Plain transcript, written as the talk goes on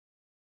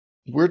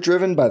We're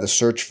driven by the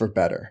search for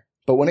better.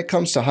 But when it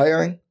comes to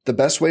hiring, the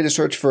best way to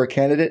search for a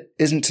candidate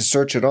isn't to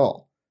search at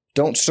all.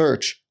 Don't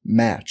search,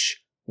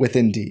 match with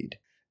Indeed.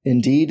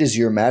 Indeed is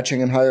your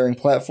matching and hiring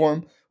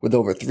platform with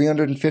over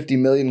 350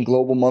 million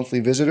global monthly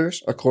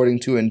visitors,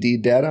 according to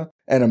Indeed data,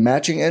 and a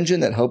matching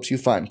engine that helps you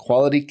find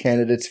quality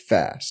candidates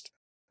fast.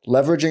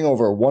 Leveraging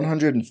over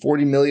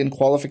 140 million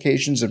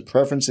qualifications and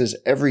preferences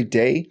every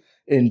day,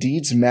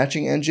 Indeed's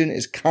matching engine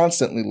is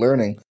constantly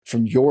learning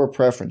from your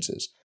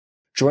preferences.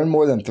 Join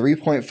more than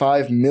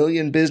 3.5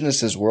 million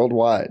businesses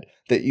worldwide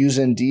that use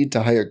Indeed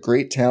to hire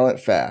great talent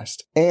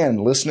fast.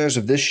 And listeners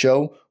of this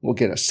show will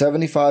get a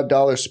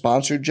 $75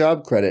 sponsored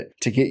job credit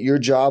to get your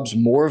jobs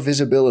more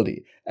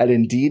visibility at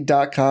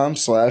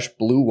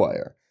Indeed.com/Blue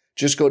Wire.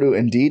 Just go to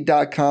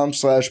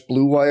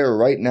Indeed.com/Blue Wire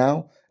right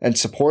now and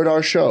support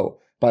our show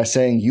by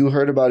saying you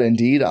heard about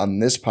Indeed on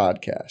this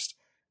podcast.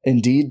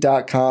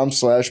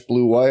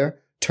 Indeed.com/Blue Wire.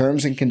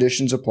 Terms and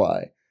conditions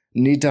apply.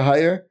 Need to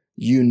hire?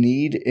 You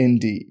need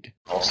Indeed.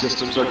 All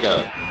systems are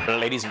go.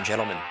 Ladies and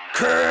gentlemen,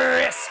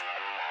 Chris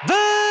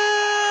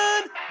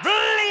Van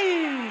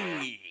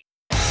Vliet!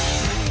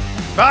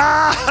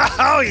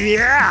 Oh,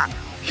 yeah!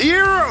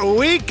 Here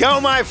we go,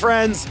 my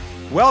friends.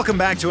 Welcome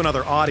back to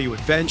another audio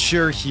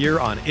adventure here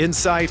on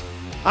Insight.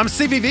 I'm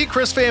CVV,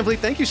 Chris Van Vliet.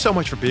 Thank you so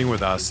much for being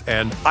with us,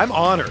 and I'm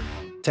honored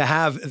to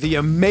have the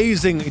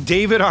amazing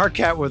David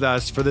Arquette with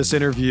us for this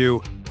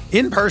interview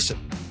in person.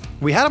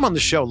 We had him on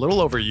the show a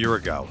little over a year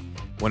ago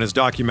when his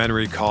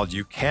documentary called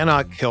You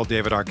Cannot Kill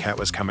David Arquette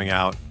was coming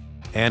out.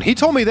 And he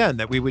told me then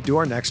that we would do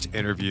our next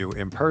interview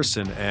in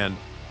person. And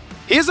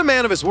he is a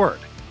man of his word,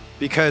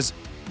 because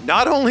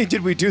not only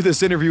did we do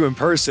this interview in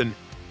person,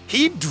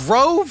 he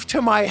drove to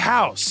my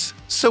house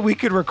so we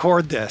could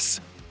record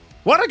this.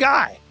 What a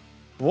guy.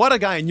 What a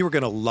guy. And you were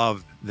going to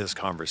love this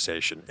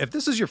conversation. If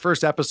this is your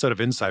first episode of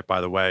Insight,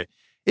 by the way,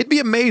 it'd be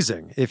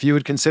amazing if you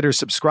would consider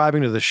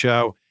subscribing to the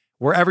show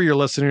wherever you're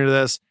listening to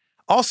this.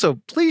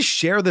 Also, please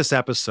share this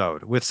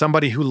episode with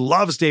somebody who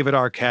loves David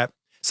Arquette,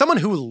 someone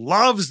who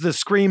loves the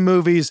Scream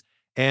movies,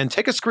 and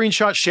take a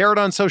screenshot, share it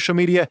on social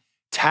media,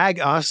 tag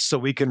us so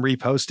we can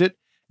repost it.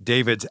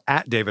 David's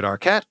at David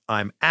Arquette.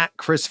 I'm at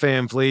Chris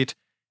Van Vliet.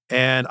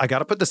 And I got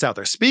to put this out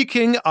there.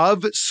 Speaking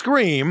of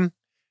Scream,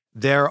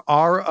 there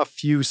are a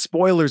few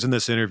spoilers in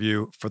this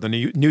interview for the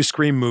new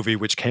Scream movie,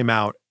 which came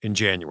out in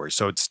January.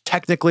 So it's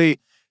technically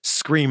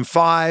Scream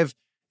 5.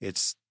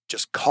 It's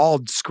just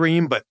called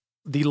Scream, but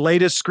the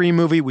latest Scream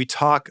movie, we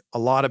talk a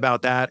lot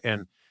about that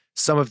and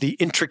some of the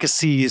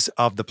intricacies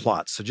of the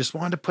plot. So just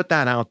wanted to put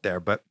that out there.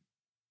 But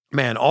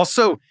man,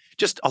 also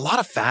just a lot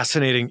of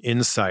fascinating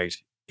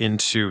insight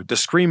into the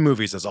Scream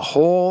movies as a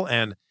whole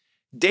and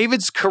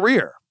David's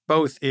career,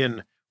 both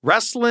in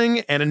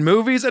wrestling and in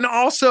movies and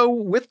also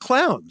with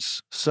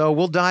clowns. So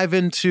we'll dive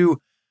into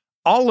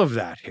all of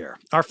that here.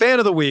 Our fan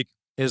of the week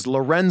is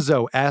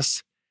Lorenzo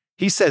S.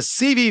 He says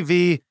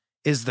CVV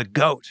is the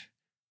GOAT.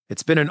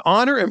 It's been an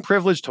honor and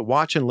privilege to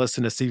watch and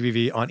listen to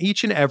CVV on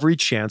each and every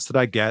chance that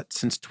I get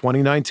since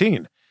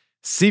 2019.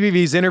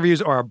 CVV's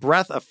interviews are a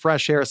breath of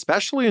fresh air,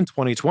 especially in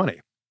 2020.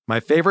 My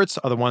favorites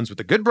are the ones with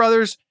the Good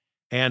Brothers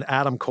and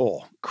Adam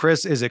Cole.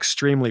 Chris is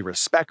extremely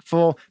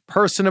respectful,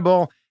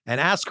 personable, and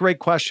asks great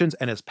questions,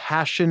 and his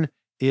passion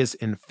is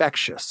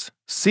infectious.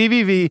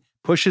 CVV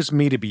pushes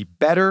me to be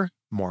better,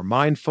 more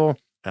mindful,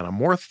 and a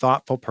more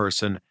thoughtful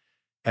person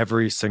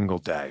every single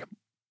day.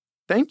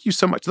 Thank you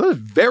so much. That is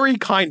very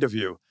kind of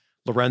you,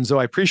 Lorenzo.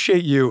 I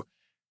appreciate you,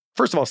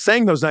 first of all,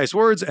 saying those nice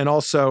words and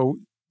also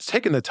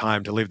taking the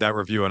time to leave that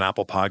review on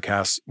Apple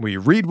Podcasts. We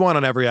read one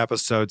on every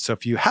episode. So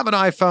if you have an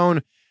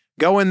iPhone,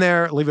 go in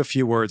there, leave a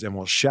few words, and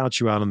we'll shout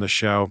you out on the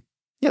show.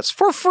 Yes,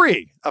 for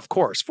free, of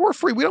course. For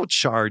free. We don't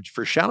charge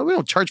for shouting. We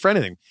don't charge for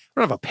anything.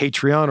 We don't have a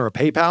Patreon or a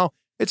PayPal.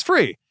 It's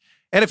free.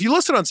 And if you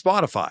listen on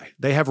Spotify,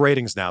 they have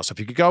ratings now. So if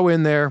you could go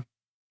in there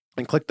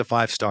and click the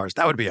 5 stars,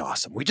 that would be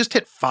awesome. We just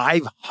hit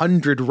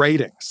 500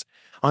 ratings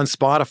on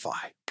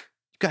Spotify.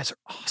 You guys are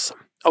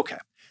awesome. Okay.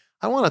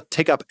 I don't want to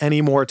take up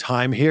any more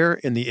time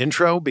here in the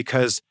intro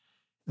because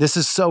this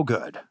is so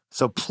good.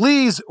 So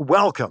please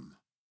welcome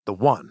the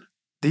one,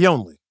 the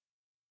only,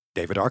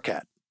 David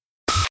Arquette.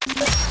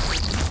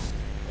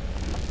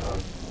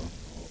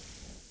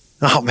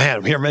 Oh,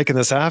 man, we are making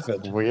this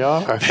happen. We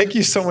are. Thank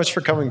you so much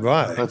for coming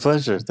by. My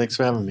pleasure. Thanks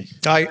for having me.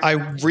 I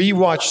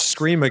rewatched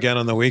Scream again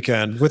on the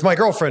weekend with my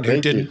girlfriend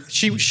who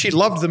she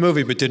loved the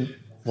movie but didn't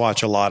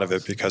watch a lot of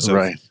it because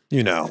of,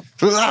 you know.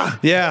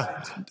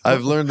 Yeah.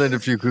 I've learned that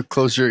if you could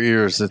close your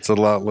ears, it's a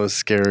lot less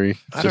scary.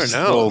 I don't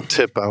know. A little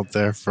tip out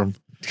there from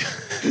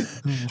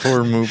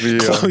horror movie.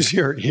 Close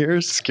your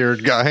ears.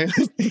 Scared guy.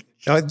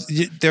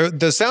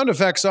 The sound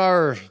effects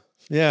are,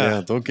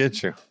 Yeah, they'll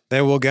get you.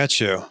 They will get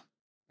you.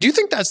 Do you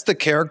think that's the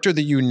character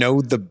that you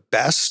know the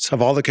best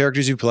of all the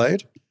characters you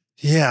played?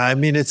 Yeah, I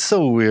mean, it's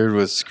so weird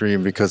with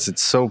Scream because it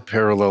so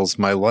parallels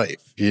my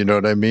life. You know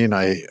what I mean?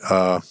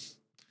 It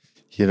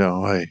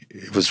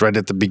was right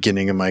at the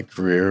beginning of my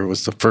career. It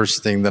was the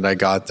first thing that I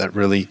got that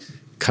really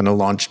kind of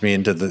launched me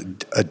into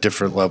a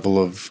different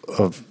level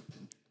of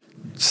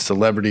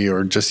celebrity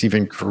or just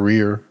even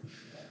career.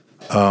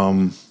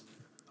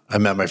 I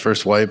met my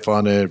first wife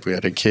on it. We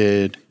had a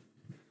kid.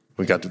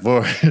 We got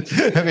divorced.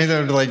 I mean,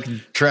 they're like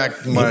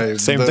tracked my...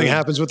 Same thing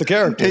happens with the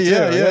character.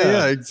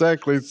 Yeah,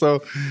 exactly.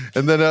 So,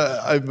 and then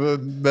I've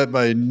met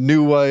my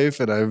new wife,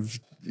 and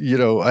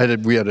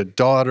we had a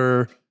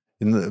daughter.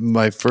 And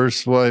my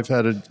first wife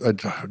had a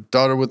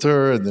daughter with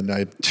her, and then I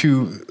have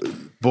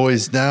 2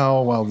 boys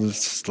now while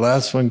this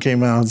last one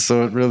came out.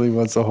 So it really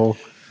was a whole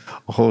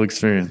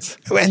experience.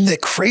 And the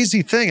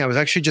crazy thing, I was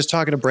actually just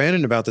talking to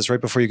Brandon about this right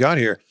before you got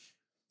here.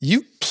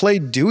 You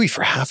played Dewey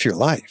for half your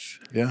life.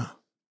 Yeah.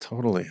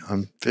 Totally.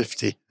 I'm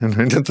 50. And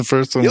I did the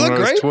first one when I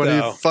was great,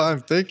 25. Though.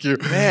 Thank you.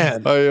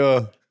 Man.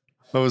 I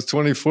was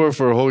 24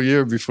 for a whole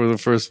year before the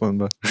first one,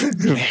 but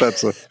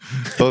that's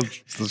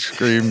the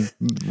Scream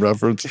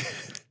reference.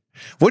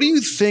 What do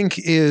you think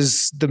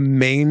is the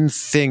main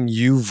thing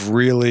you've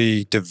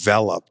really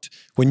developed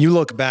when you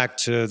look back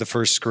to the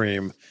first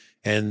Scream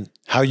and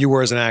how you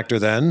were as an actor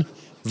then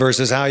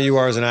versus how you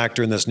are as an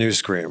actor in this new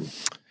Scream?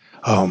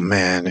 Oh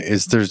man,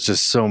 there's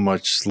just so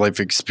much life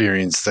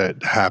experience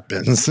that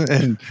happens.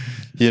 And,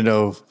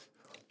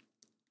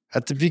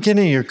 at the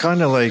beginning, you're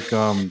kind of like,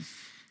 I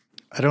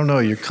don't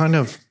know,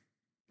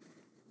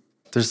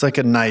 there's like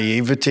a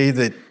naivety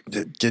that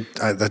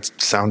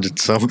sounded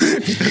so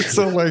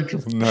like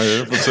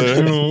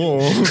naivety.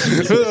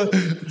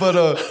 But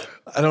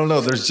I don't know,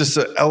 there's just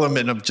an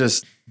element of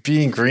just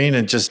being green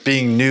and just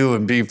being new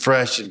and being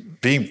fresh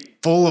and being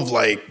full of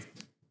like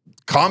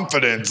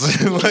confidence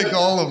and like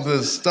all of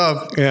this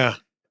stuff. Yeah.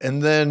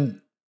 And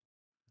then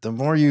the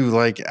more you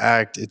like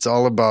act, it's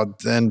all about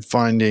then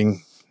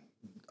finding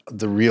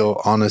the real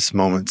honest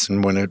moments,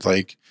 and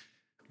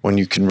when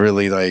you can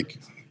really like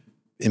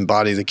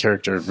embody the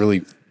character,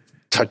 really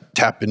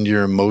tap into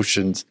your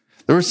emotions.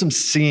 There were some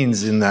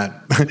scenes in that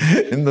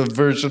in the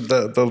version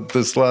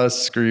this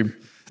last Scream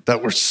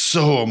that were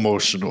so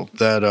emotional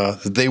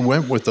that they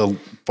went with a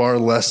far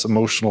less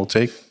emotional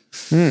take.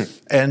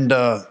 And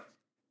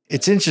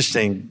it's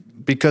interesting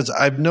because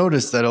I've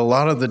noticed that a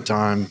lot of the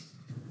time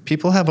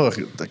people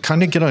they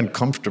kind of get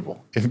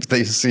uncomfortable if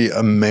they see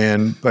a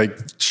man like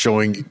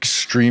showing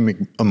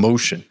extreme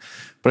emotion.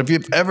 But if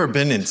you've ever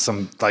been in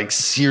some like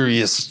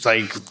serious,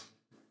 like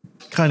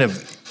kind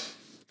of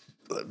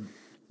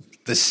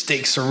the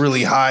stakes are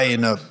really high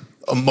in a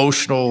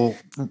emotional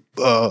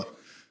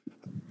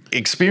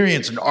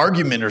experience, an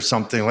argument or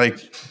something,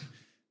 like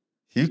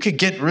you could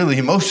get really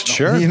emotional.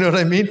 Sure. You know what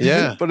I mean?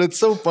 Yeah. But it's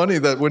so funny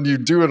that when you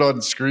do it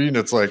on screen,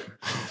 it's like,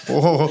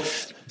 whoa.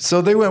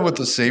 So they went with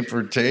the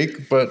safer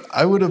take, but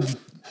I would have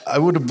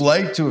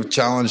liked to have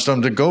challenged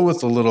them to go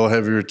with a little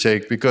heavier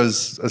take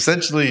because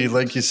essentially,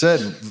 like you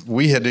said,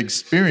 we had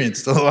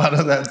experienced a lot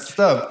of that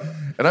stuff.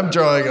 And I'm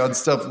drawing on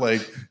stuff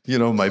like,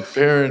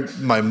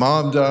 my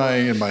mom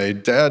dying and my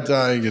dad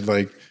dying and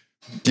like,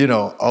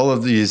 all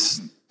of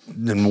these,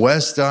 and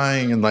Wes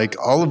dying and like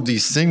all of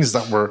these things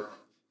that were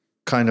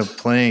kind of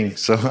playing.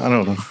 So I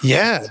don't know.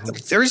 Yeah.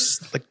 There's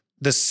like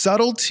the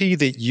subtlety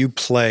that you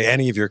play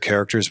any of your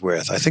characters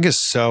with, I think is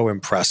so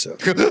impressive.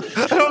 I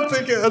don't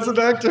think as an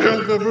actor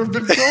I've ever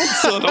been called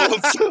subtle.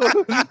 So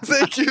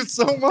thank you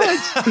so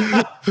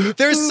much.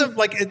 There's some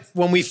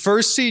when we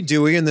first see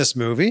Dewey in this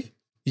movie,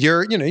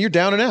 you're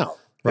down and out,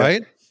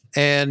 right? Yeah.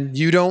 And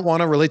you don't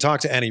want to really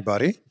talk to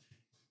anybody.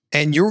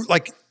 And you're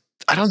like,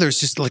 I don't know, there's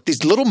just like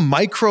these little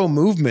micro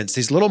movements,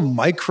 these little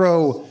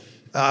micro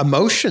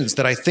emotions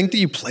that I think that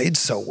you played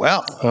so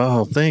well.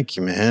 Oh, thank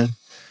you, man.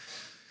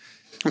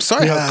 I'm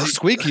sorry how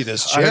squeaky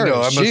this chair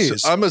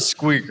is. I'm a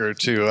squeaker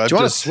too. Do you want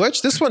to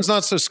switch? This one's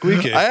not so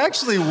squeaky. I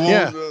actually won't.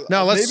 Yeah.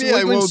 No, maybe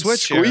I won't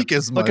switch squeak here.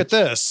 as much. Look at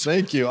this.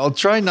 Thank you. I'll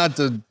try not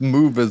to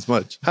move as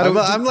much.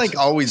 I'm like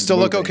always still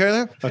moving. Look okay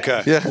there?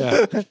 Okay.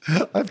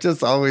 Yeah. I'm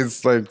just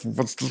always like,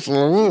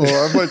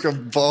 I'm like a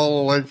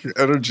ball of like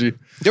energy.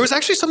 There was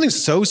actually something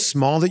so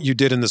small that you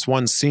did in this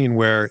one scene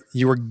where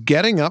you were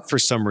getting up for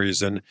some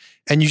reason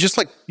and you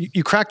just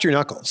you cracked your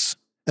knuckles.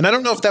 And I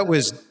don't know if that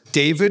was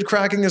David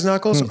cracking his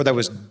knuckles or that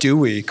was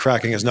Dewey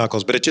cracking his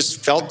knuckles, but it just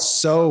felt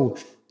so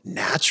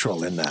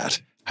natural in that.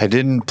 I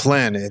didn't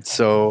plan it,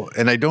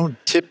 and I don't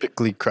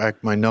typically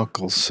crack my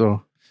knuckles,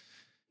 so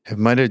it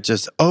might have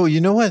just, you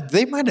know what?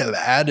 They might have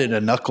added a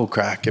knuckle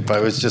crack if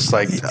I was just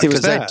like,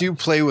 because I do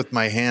play with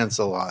my hands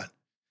a lot.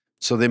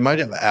 So they might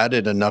have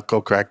added a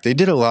knuckle crack. They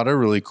did a lot of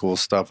really cool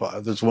stuff.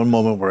 There's one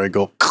moment where I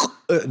go,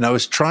 and I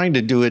was trying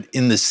to do it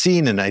in the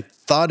scene, and I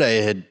thought I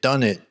had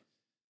done it.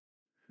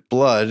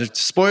 Blood.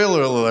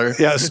 Spoiler alert.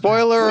 Yeah,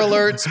 spoiler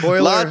alert.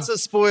 Spoiler. Lots of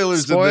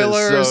spoilers in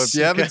this, so if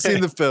you haven't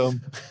seen the film.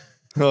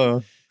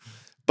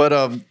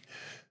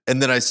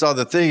 And then I saw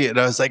the thing, and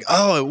I was like,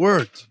 oh, it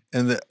worked.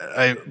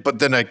 But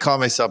then I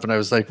caught myself, and I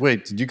was like,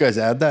 wait, did you guys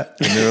add that?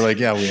 And they were like,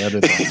 yeah, we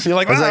added that. You're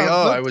like, I was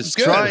I was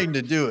trying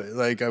to do it.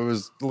 Like, I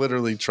was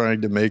literally trying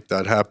to make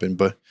that happen,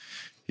 but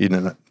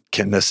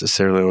can't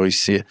necessarily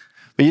always see it.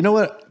 But you know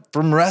what?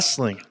 From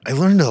wrestling, I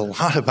learned a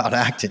lot about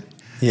acting.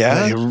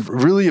 Yeah.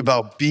 Really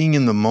about being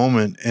in the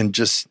moment and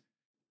just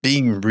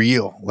being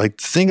real. Like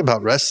the thing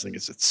about wrestling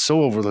is it's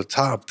so over the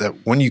top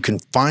that when you can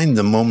find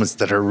the moments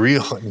that are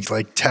real and you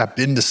like tap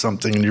into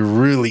something and you're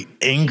really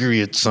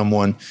angry at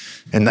someone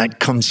and that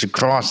comes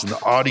across and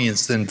the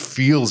audience then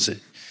feels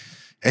it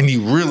and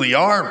you really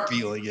are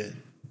feeling it.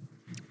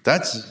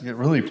 That's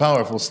really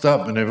powerful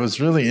stuff. And it was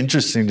really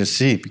interesting to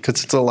see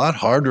because it's a lot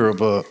harder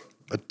of a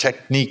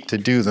technique to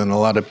do than a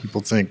lot of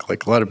people think.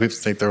 Like a lot of people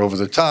think they're over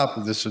the top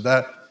or this or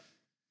that.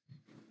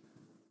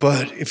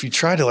 But if you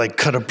try to like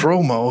cut a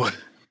promo,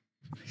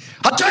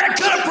 I'll try to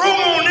cut a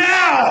promo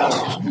now.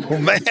 Oh,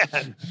 man.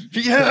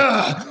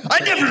 Yeah, I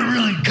never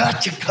really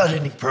got to cut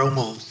any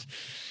promos.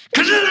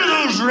 Because none of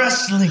those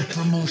wrestling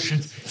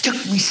promotions took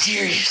me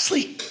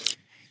seriously.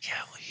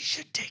 Yeah, well, you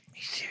should take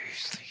me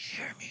seriously, you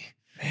hear me?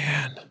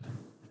 Man.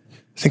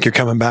 I think you're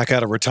coming back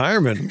out of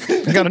retirement.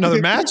 I got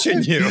another match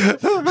in you.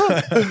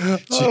 Oh,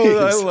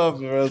 I love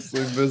the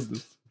wrestling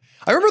business.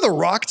 I remember The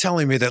Rock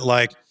telling me that,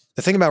 like,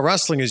 the thing about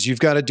wrestling is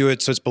you've got to do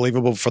it so it's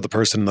believable for the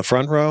person in the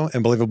front row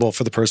and believable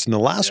for the person in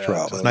the last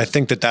row. Totally. And I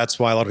think that that's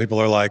why a lot of people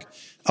are like,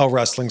 oh,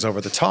 wrestling's over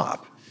the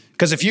top.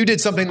 Because if you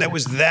did something that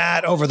was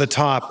that over the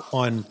top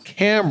on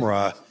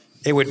camera,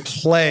 it would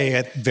play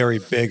it very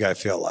big, I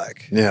feel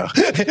like. Yeah.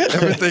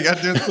 Everything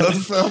I do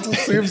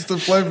seems to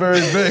play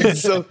very big.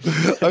 So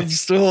I'm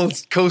still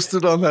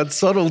coasted on that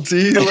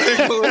subtlety. Like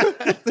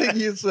the thing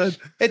you said.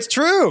 It's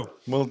true.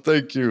 Well,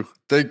 thank you.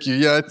 Thank you.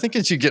 Yeah, I think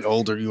as you get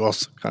older, you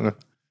also kind of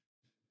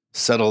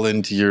settle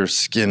into your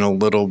skin a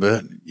little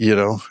bit, you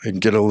know,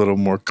 and get a little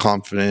more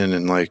confident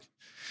and like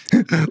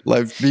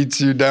life beats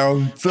you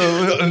down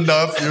so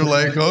enough. You're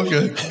like,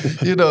 okay,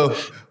 you know,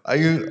 I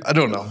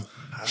don't know.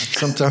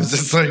 Sometimes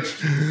it's like,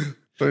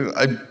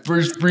 I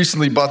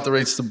recently bought the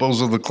rights to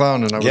Bozo the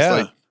Clown and I was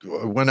like,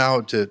 I went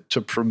out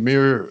to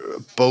premiere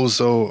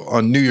Bozo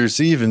on New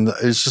Year's Eve and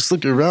I was just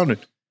looking around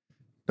and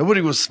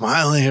nobody was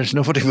smiling. Or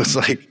nobody was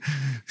like,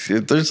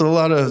 there's a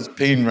lot of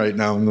pain right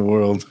now in the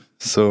world.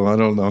 So I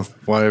don't know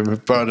why I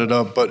brought it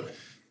up, but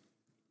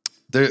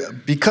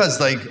because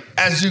like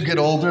as you get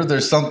older,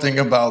 there's something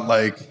about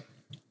like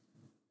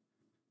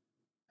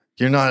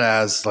you're not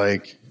as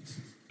like,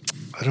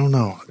 I don't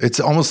know. It's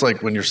almost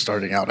like when you're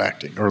starting out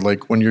acting or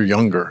like when you're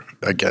younger,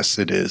 I guess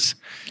it is.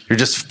 You're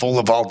just full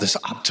of all this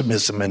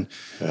optimism and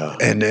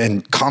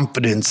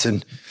confidence,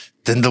 and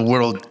then the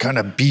world kind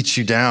of beats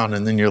you down,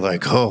 and then you're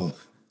like, oh.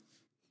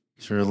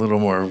 You're a little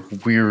more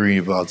weary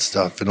about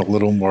stuff and a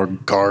little more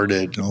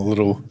guarded and a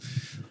little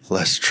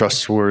less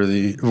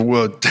trustworthy.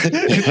 Well,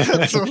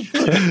 trusting.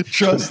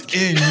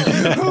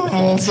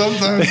 Well,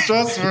 sometimes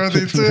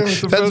trustworthy too.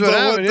 Depends on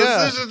what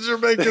decisions you're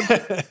making.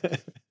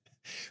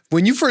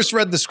 When you first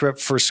read the script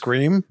for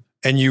Scream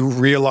and you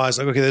realized,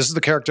 like, okay, this is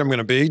the character I'm going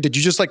to be, did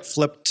you just like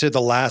flip to the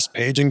last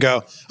page and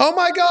go, oh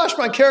my gosh,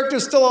 my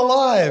character's still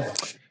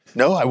alive?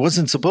 No, I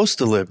wasn't supposed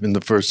to live in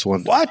the first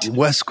one. What?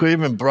 Wes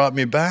Craven brought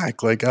me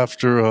back, like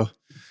after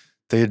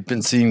they had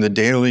been seeing the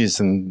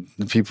dailies and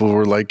the people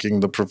were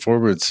liking the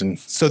performance. And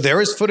so there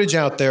is footage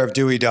out there of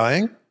Dewey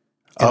dying?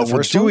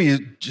 Dewey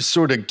just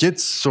sort of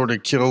gets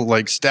killed,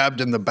 like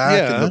stabbed in the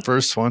back in the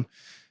first one.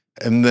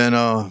 And then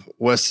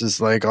Wes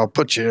is like, I'll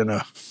put you in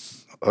a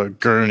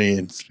gurney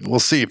and we'll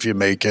see if you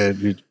make it.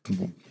 You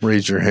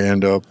raise your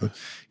hand up.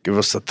 Give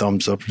us a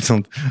thumbs up or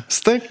something.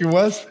 Thank you,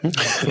 Wes.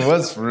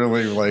 Wes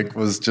really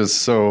was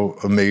just so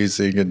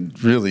amazing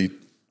and really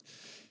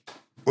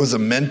was a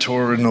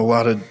mentor in a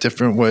lot of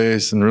different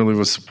ways and really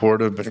was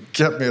supportive and it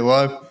kept me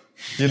alive.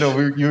 You know,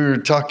 you were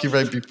talking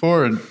right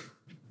before and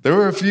there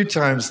were a few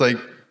times like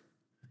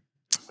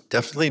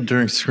definitely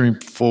during Scream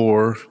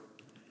 4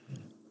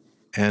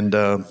 and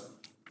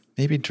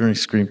maybe during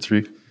Scream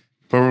 3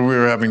 where we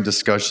were having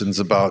discussions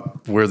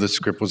about where the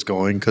script was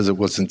going because it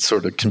wasn't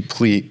sort of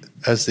complete.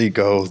 As they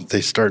go,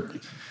 they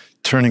start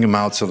turning them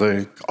out so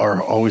they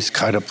are always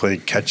kind of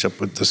playing catch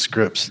up with the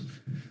scripts.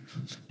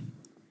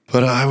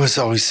 But I was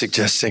always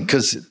suggesting,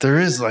 because there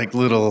is like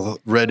little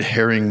red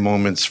herring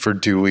moments for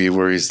Dewey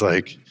where he's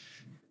like,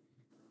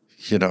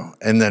 you know,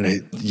 and then,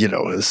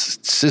 his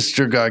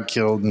sister got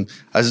killed. And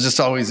I was just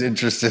always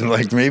interested in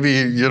like, maybe,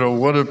 you know,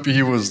 what if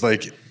he was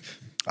like,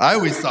 I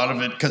always thought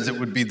of it because it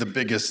would be the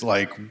biggest,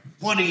 like,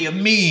 what do you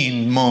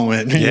mean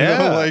moment? You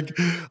know, like,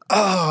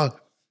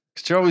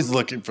 because you're always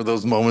looking for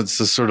those moments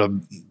to sort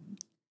of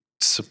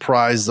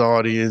surprise the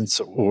audience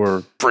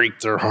or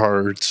break their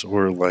hearts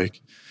or like,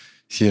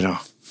 you know,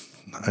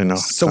 I know.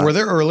 So were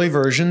there early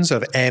versions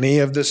of any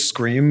of the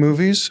Scream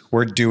movies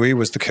where Dewey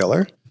was the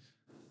killer?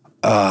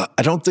 I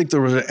don't think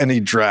there were any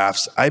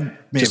drafts. I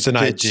may Just have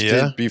an pitched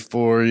idea? it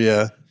before,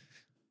 yeah.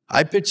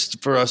 I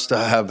pitched for us to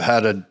have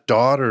had a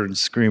daughter in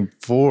Scream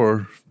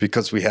 4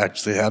 because we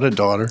actually had a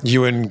daughter.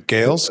 You and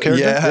Gail's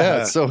character?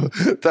 Yeah. So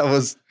that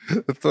was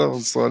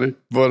funny.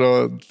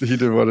 But he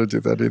didn't want to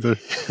do that either.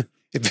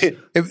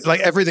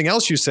 Like everything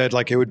else you said,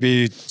 like it would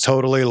be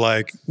totally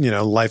like, you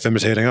know, life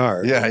imitating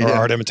art. Yeah, or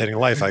art imitating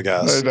life, I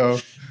guess. I know.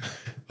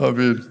 I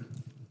mean,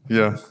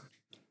 yeah.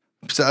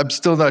 So I'm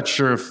still not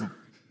sure if,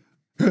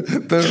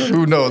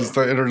 who knows,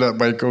 the internet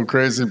might go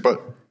crazy,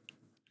 but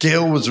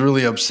Gail was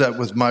really upset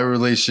with my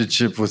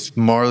relationship with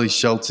Marley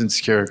Shelton's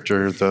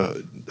character,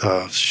 the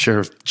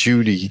Sheriff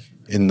Judy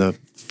in the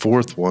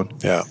fourth one.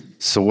 Yeah.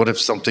 So what if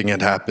something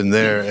had happened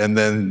there? And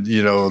then,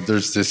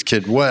 there's this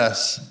kid,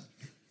 Wes,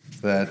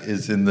 that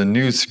is in the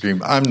new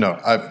Scream. I'm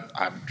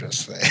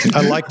just saying.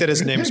 I like that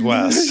his name's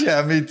Wes.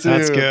 Yeah, me too.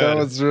 That's good. That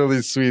was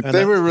really sweet.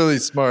 They were really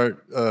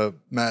smart.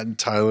 Matt and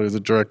Tyler, the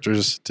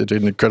directors, did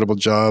an incredible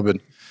job.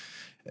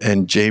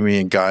 And Jamie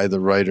and Guy, the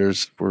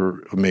writers,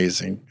 were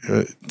amazing.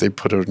 They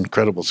put an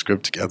incredible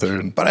script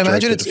together. But I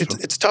imagine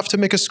it's tough to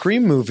make a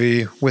Scream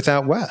movie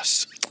without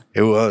Wes.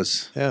 It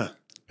was. Yeah.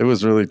 It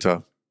was really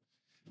tough.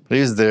 But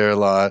he was there a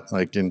lot,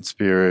 like in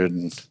spirit.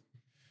 And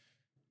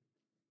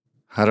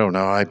I don't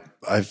know.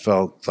 I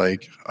felt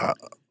like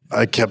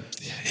I kept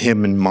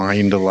him in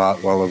mind a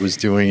lot while I was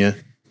doing it.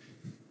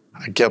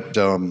 I kept,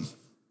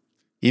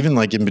 even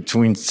like in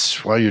between,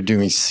 while you're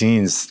doing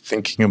scenes,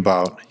 thinking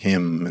about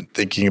him and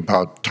thinking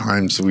about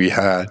times we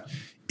had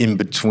in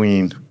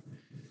between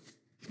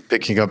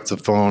picking up the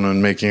phone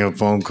and making a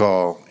phone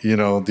call,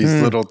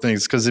 these little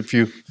things. Because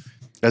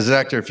as an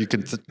actor, if you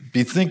could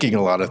be thinking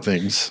a lot of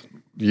things,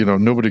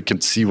 nobody can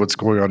see what's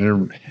going on in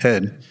your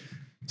head.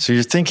 So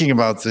you're thinking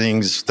about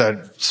things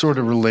that sort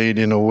of relate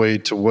in a way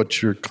to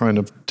what you're kind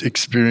of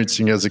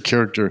experiencing as a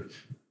character.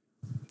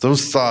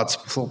 Those thoughts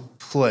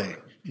play.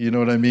 You know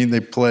what I mean? They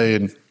play,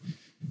 and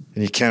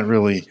you can't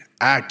really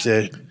act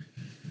it.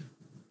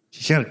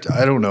 You can't.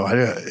 I don't know.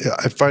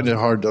 I find it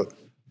hard to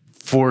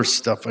force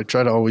stuff. I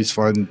try to always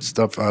find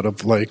stuff out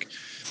of like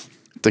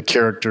the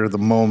character, the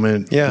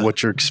moment,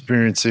 what you're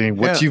experiencing,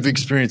 what you've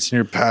experienced in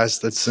your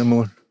past that's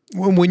similar.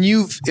 When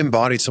you've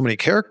embodied so many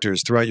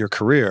characters throughout your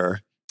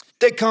career,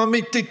 they call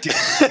me Dick Dick.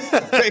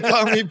 They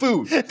call me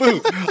Boo.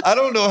 Boo. I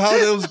don't know how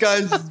those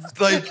guys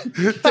take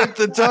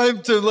the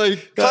time to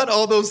cut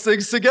all those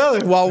things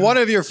together. Well, one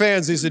of your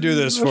fans needs to do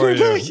this for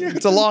you.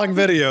 It's a long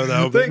video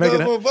though. They call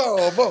me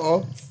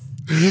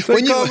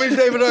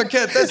David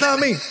Arquette. That's not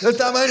me. That's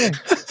not my name.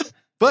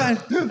 But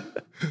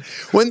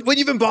when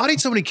you've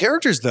embodied so many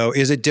characters though,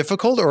 is it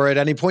difficult, or at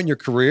any point in your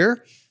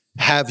career,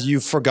 have you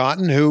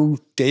forgotten who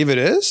David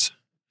is?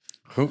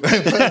 Who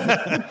is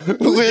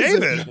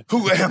David?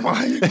 Who am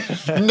I?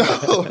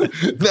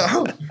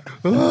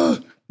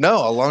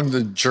 No. Along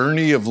the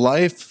journey of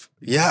life,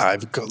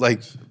 I've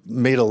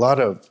made a lot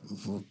of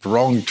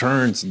wrong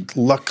turns and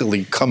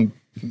luckily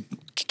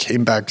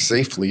came back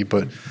safely,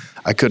 but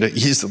I could have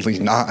easily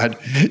not,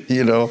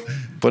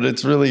 But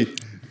it's really,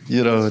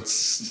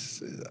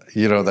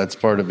 that's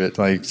part of it,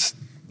 like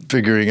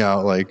figuring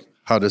out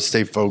how to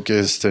stay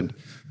focused and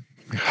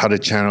how to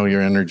channel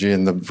your energy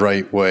in the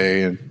right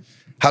way and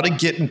how to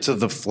get into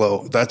the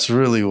flow. That's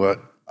really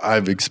what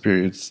I've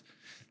experienced.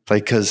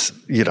 Because,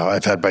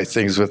 I've had my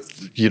things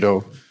with,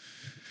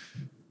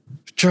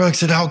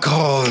 drugs and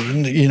alcohol,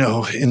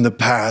 in the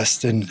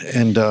past and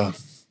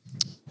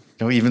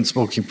even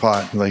smoking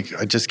pot.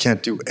 I just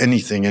can't do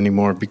anything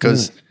anymore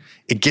because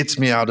it gets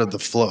me out of the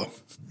flow.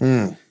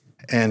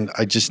 And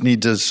I just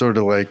need to sort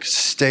of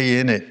stay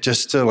in it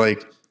just to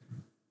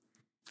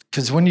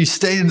because when you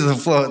stay into the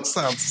flow, it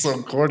sounds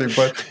so corny,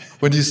 but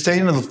when you stay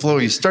into the flow,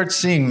 you start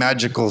seeing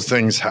magical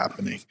things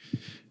happening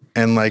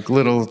and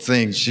little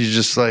things. You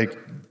just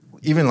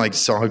even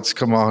songs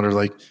come on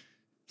or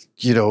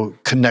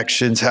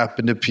connections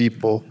happen to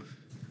people.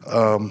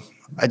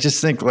 I just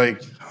think I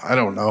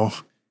don't know.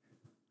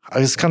 I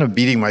was kind of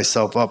beating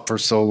myself up for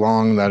so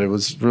long that it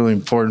was really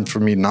important for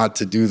me not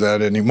to do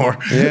that anymore.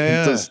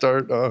 Yeah. To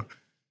start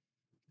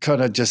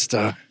kind of just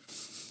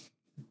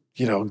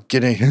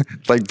getting,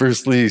 like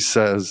Bruce Lee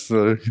says,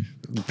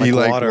 be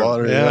like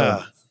water.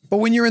 Yeah. But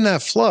when you're in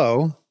that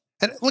flow,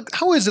 and look,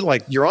 how is it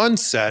you're on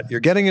set, you're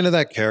getting into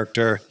that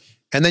character,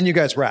 and then you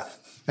guys wrap.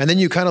 And then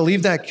you kind of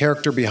leave that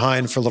character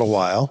behind for a little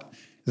while.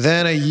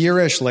 Then a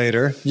year-ish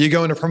later, you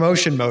go into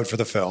promotion mode for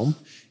the film,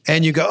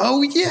 and you go,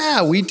 oh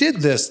yeah, we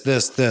did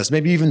this.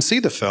 Maybe you even see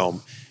the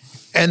film.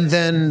 And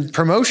then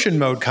promotion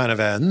mode kind of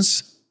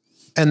ends.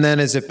 And then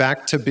is it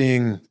back to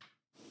being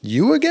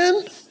you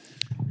again?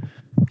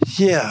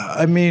 Yeah,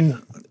 I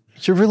mean,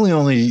 you're really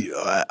only,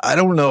 I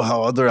don't know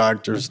how other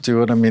actors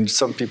do it. I mean,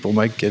 some people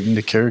might get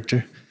into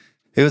character.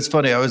 It was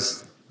funny, it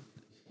was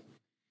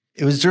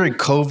during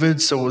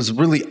COVID, so it was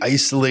really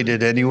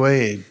isolated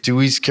anyway.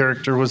 Dewey's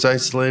character was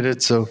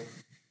isolated, so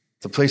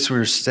the place we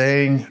were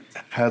staying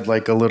had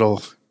a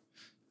little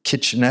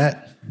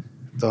kitchenette,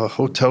 the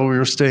hotel we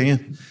were staying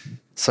in.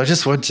 So I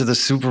just went to the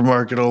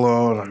supermarket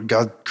alone, I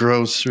got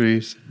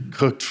groceries,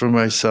 cooked for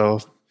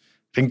myself,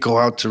 didn't go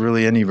out to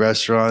really any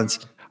restaurants.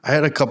 I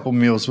had a couple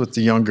meals with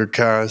the younger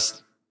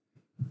cast,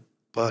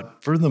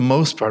 but for the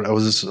most part, I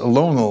was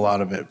alone a lot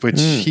of it, which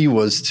he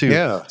was too.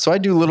 Yeah. So I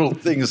do little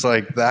things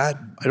like that.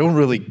 I don't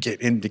really get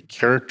into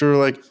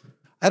character.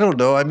 I don't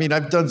know. I mean,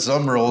 I've done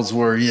some roles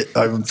where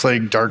I'm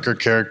playing darker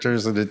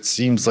characters and it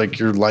seems like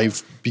your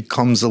life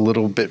becomes a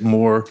little bit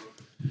more,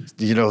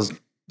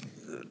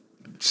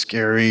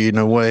 scary in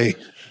a way.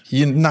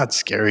 Not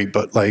scary,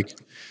 but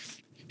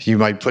you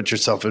might put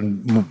yourself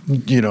in,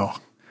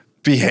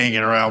 be hanging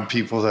around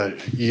people that,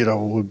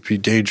 would be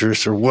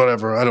dangerous or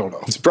whatever. I don't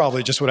know. It's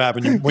probably just what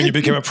happened when you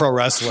became a pro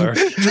wrestler.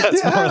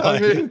 That's more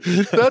like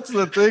that's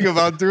the thing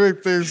about doing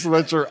things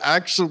that you're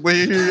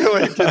actually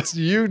like, it's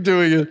you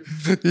doing it.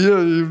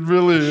 You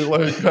really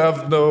like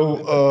have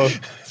no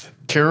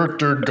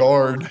character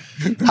guard.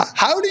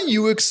 How do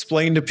you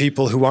explain to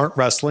people who aren't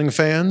wrestling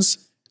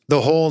fans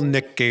the whole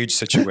Nick Gage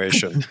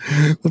situation?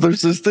 Well,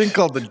 there's this thing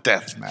called the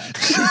death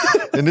match.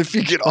 And if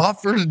you get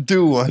offered to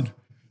do one,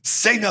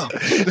 say no.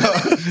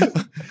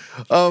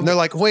 They're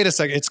like, wait a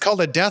second, it's called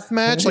a death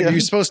match? Like, are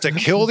you supposed to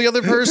kill the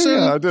other person?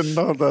 Yeah, I didn't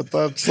know that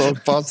that's a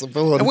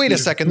possibility. And wait a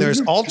second,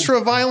 there's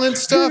ultra-violent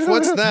stuff?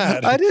 What's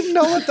that? I didn't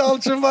know what the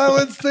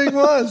ultra-violence thing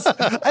was.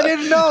 I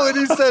didn't know. And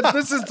he said,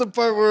 this is the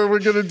part where we're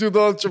going to do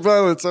the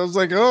ultra-violence. I was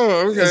like,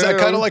 oh, okay. Is that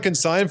kind of like in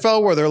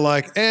Seinfeld where they're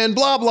like, and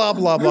blah, blah,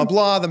 blah, blah,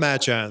 blah, the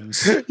match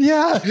ends?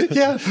 Yeah.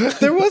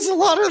 There was a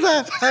lot of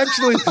that,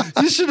 actually.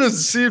 You should have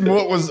seen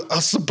what was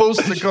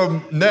supposed to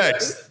come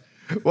next.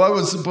 Well, I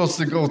was supposed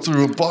to go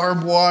through a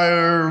barbed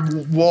wire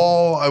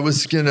wall. I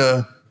was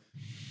gonna,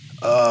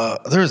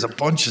 there's a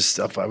bunch of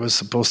stuff I was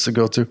supposed to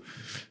go through.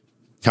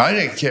 I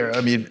didn't care.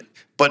 I mean,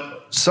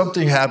 but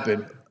something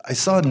happened. I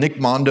saw Nick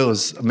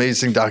Mondo's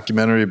amazing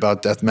documentary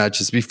about death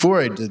matches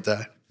before I did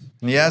that.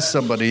 And he asked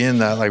somebody in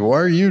that, like, why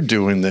are you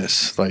doing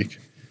this? Like,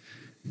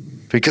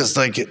 because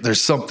like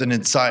there's something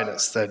inside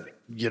us that,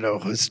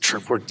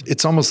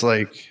 it's almost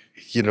like,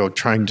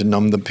 trying to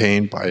numb the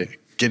pain by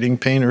getting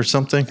pain or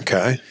something.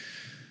 Okay.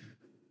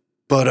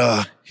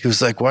 But he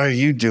was like, why are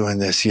you doing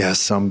this? He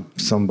asked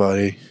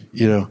somebody,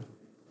 And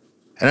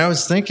I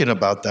was thinking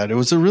about that. It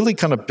was a really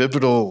kind of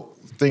pivotal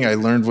thing I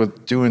learned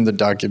with doing the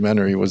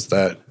documentary was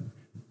that,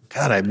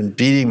 God, I've been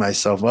beating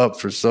myself up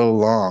for so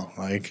long.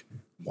 Like,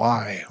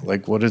 why?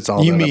 Like, what is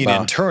all that about? You mean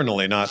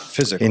internally, not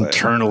physically?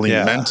 Internally,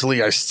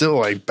 mentally, I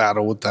still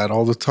battle with that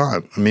all the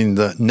time. I mean,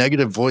 the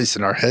negative voice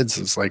in our heads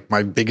is like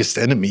my biggest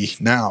enemy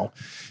now.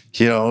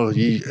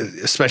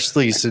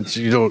 Especially since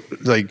you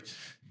don't like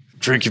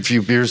drink a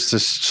few beers to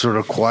sort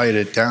of quiet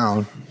it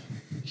down,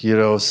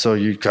 so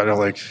you kind of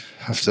like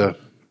have to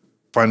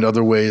find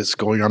other ways,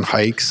 going on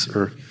hikes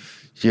or,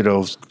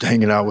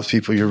 hanging out with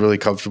people you're really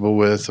comfortable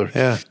with or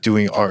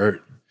doing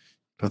art.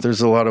 But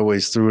there's a lot of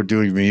ways through it,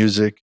 doing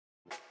music.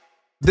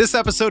 This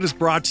episode is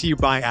brought to you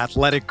by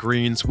Athletic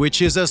Greens,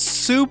 which is a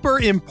super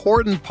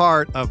important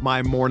part of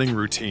my morning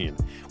routine.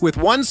 With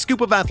 1 scoop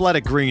of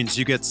Athletic Greens,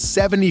 you get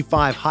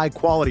 75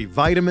 high-quality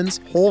vitamins,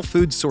 whole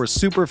food source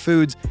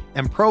superfoods,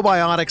 and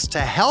probiotics to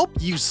help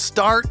you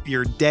start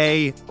your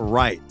day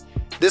right.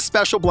 This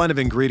special blend of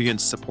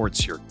ingredients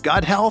supports your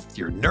gut health,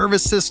 your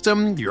nervous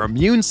system, your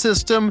immune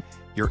system,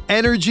 your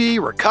energy,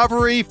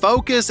 recovery,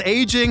 focus,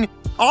 aging,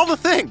 all the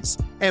things.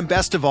 And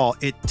best of all,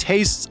 it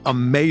tastes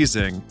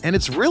amazing, and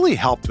it's really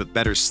helped with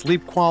better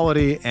sleep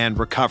quality and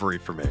recovery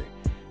for me.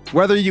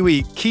 Whether you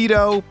eat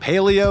keto,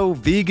 paleo,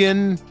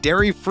 vegan,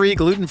 dairy-free,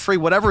 gluten-free,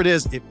 whatever it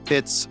is, it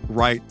fits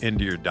right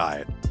into your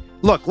diet.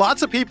 Look,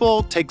 lots of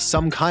people take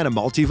some kind of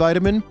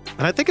multivitamin,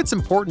 and I think it's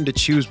important to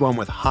choose one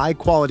with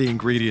high-quality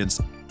ingredients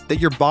that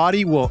your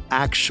body will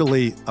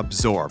actually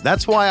absorb.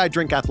 That's why I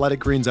drink Athletic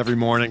Greens every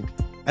morning,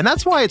 and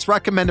that's why it's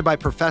recommended by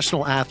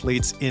professional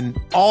athletes in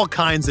all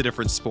kinds of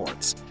different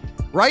sports.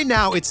 Right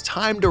now, it's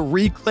time to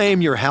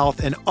reclaim your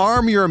health and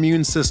arm your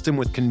immune system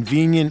with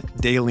convenient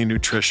daily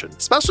nutrition,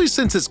 especially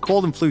since it's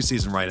cold and flu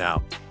season right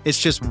now. It's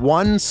just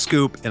 1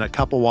 scoop in a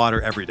cup of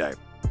water every day.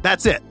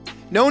 That's it.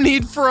 No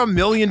need for a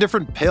million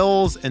different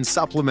pills and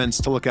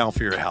supplements to look out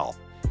for your health.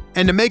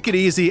 And to make it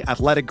easy,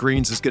 Athletic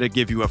Greens is going to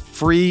give you a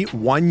free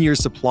 1-year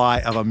supply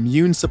of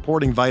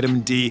immune-supporting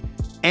vitamin D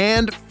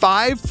and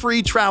 5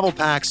 free travel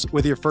packs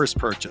with your first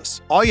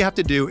purchase. All you have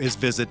to do is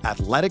visit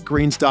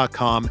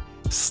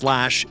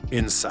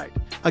athleticgreens.com/insight.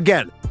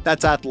 Again,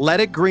 that's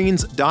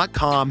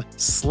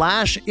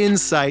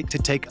athleticgreens.com/insight to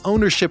take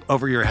ownership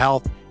over your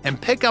health and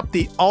pick up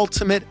the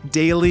ultimate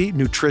daily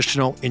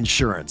nutritional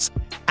insurance.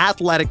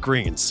 Athletic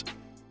Greens.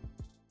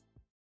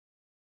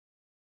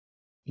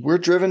 We're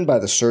driven by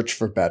the search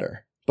for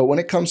better. But when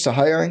it comes to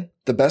hiring,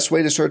 the best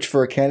way to search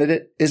for a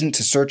candidate isn't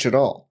to search at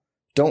all.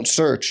 Don't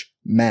search,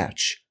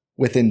 match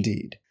with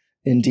Indeed.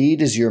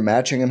 Indeed is your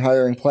matching and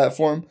hiring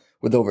platform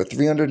with over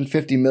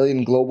 350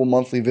 million global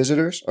monthly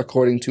visitors,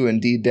 according to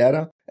Indeed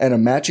data, and a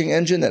matching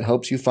engine that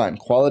helps you find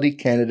quality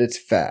candidates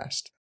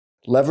fast.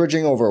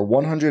 Leveraging over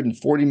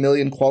 140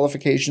 million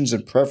qualifications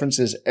and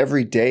preferences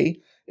every day,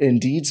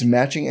 Indeed's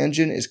matching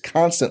engine is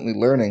constantly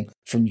learning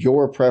from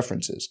your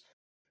preferences.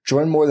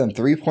 Join more than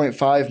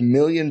 3.5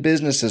 million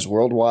businesses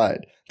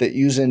worldwide that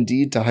use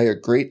Indeed to hire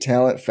great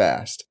talent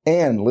fast.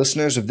 And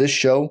listeners of this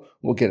show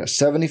will get a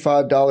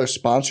 $75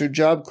 sponsored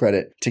job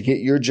credit to get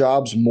your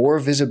jobs more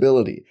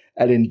visibility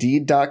at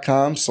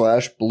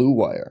Indeed.com/Blue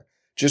Wire.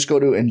 Just go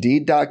to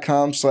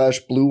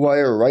Indeed.com/Blue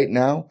Wire right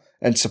now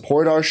and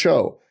support our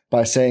show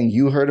by saying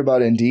you heard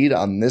about Indeed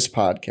on this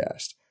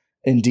podcast.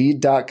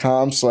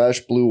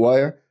 Indeed.com/Blue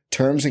Wire.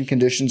 Terms and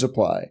conditions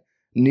apply.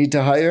 Need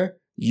to hire?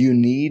 You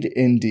need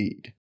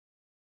Indeed.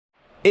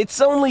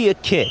 It's only a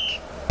kick,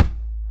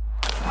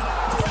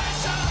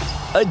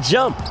 a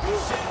jump,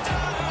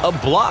 a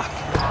block.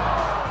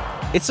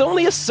 It's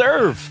only a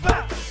serve.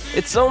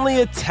 It's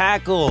only a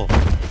tackle,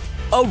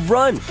 a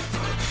run.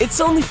 It's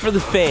only for the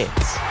fans.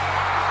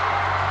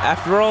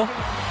 After all,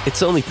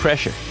 it's only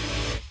pressure.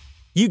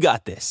 You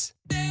got this.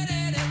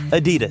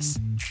 Adidas.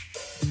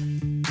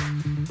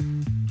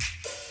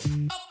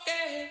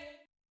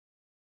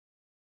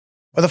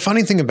 Well, the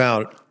funny thing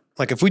about,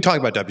 like, if we talk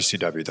about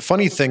WCW, the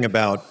funny thing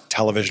about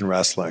television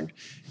wrestling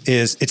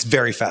is it's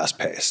very fast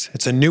paced.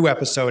 It's a new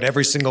episode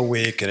every single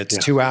week, and it's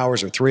 2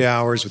 hours or 3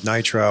 hours with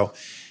Nitro.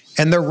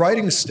 And they're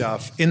writing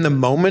stuff in the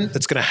moment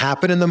that's going to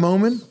happen in the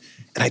moment.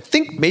 And I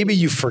think maybe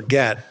you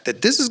forget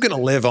that this is going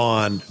to live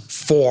on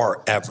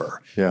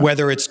forever,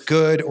 whether it's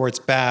good or it's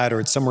bad or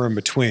it's somewhere in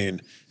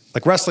between.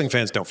 Like, wrestling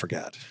fans don't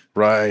forget.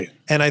 Right.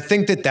 And I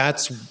think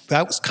that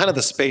was kind of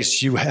the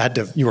space you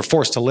were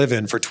forced to live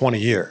in for 20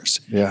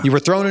 years. Yeah. You were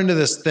thrown into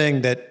this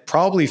thing that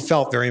probably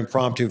felt very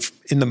impromptu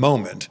in the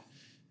moment.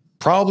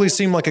 Probably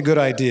seemed like a good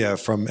idea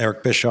from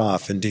Eric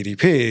Bischoff and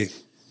DDP.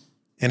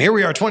 And here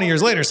we are 20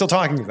 years later still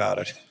talking about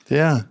it.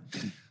 Yeah.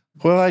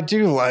 Well, I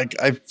do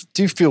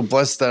feel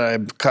blessed that I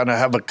kind of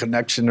have a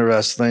connection to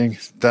wrestling,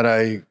 that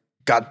I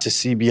got to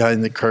see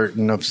behind the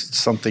curtain of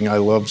something I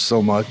love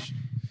so much.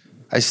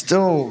 I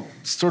still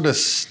sort of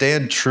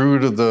stand true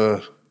to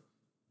the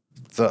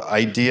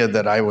idea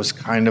that I was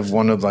kind of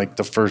one of like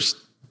the first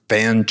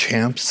band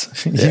champs.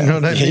 You know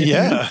what I mean?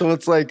 Yeah. So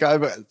it's like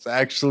I've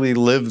actually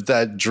lived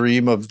that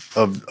dream of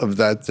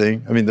that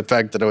thing. I mean, the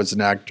fact that I was an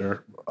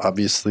actor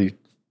obviously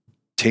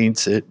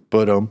taints it,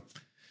 but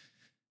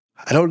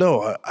I don't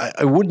know.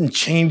 I wouldn't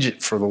change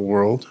it for the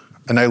world.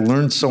 And I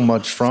learned so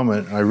much from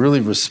it. And I really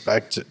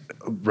respect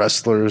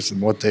wrestlers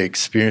and what they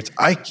experience.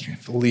 I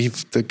can't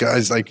believe the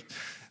guys like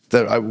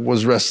that I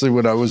was wrestling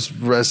when I was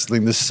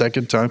wrestling the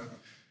second time.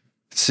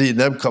 Seeing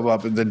them come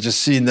up and then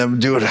just seeing them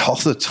do it all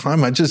the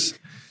time. I just,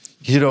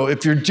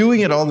 if you're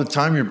doing it all the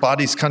time, your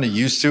body's kind of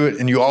used to it.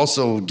 And you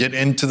also get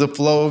into the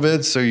flow of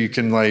it. So you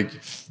can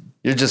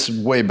you're just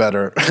way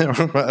better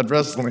at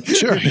wrestling.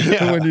 Sure.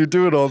 Yeah. When you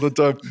do it all the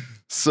time.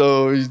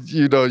 So,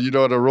 you know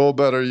how to roll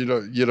better,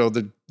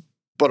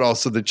 but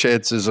also the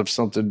chances of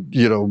something,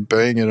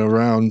 banging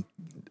around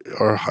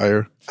are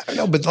higher. I don't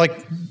know, but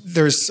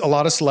there's a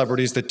lot of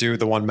celebrities that do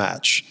the one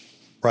match,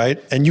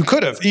 right? And you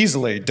could have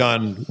easily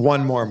done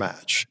one more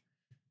match.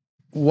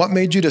 What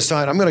made you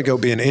decide, I'm going to go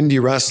be an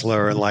indie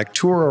wrestler and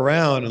tour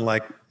around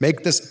and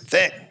make this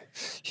thing?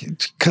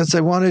 Because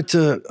I wanted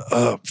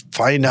to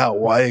find out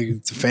why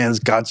the fans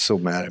got so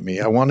mad at me.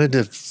 I wanted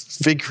to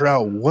figure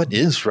out what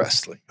is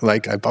wrestling.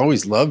 I've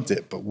always loved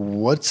it, but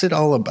what's it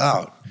all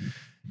about?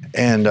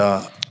 And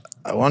I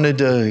wanted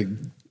to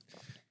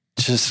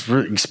just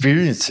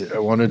experience it. I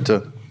wanted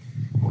to,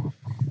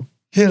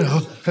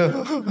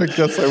 I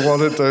guess I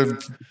wanted to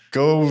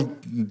go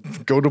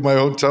to my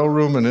hotel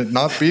room and it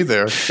not be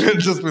there. And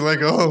just be like,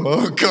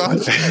 oh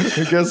gosh,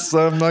 I guess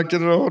I'm not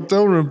getting a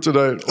hotel room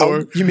tonight.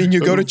 Or you mean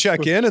you go to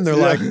check in and they're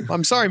like,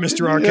 I'm sorry,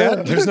 Mr.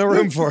 Arquette, there's no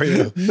room for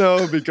you.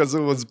 No, because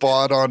it was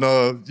bought on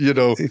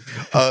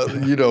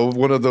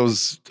one of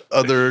those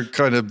other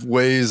kind of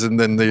ways, and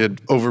then they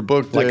had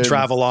overbooked like it.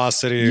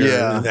 Travelocity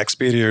or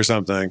Expedia or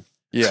something.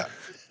 Yeah.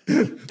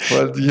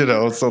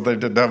 But, so they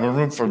didn't have a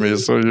room for me.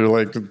 So you're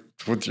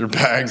with your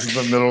bags in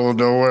the middle of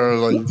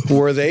nowhere.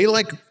 Were they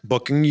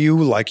booking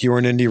you like you were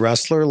an indie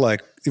wrestler?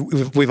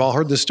 We've all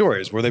heard the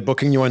stories. Were they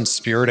booking you on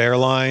Spirit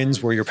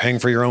Airlines where you're paying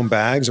for your own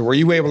bags? Or were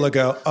you able to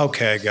go,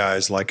 okay,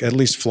 guys, at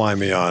least fly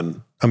me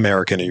on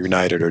American or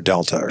United or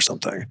Delta or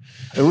something?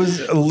 It was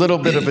a little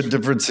bit of a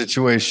different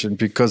situation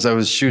because I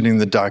was shooting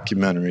the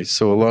documentary.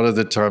 So a lot of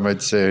the time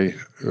I'd say,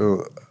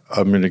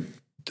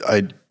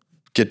 I'd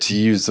get to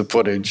use the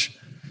footage.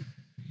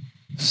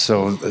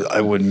 So I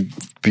wouldn't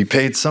be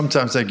paid.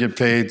 Sometimes I get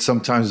paid.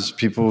 Sometimes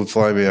people would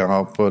fly me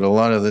out. But a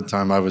lot of the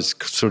time I was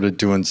sort of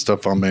doing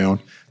stuff on my own.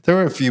 There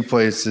were a few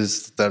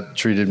places that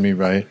treated me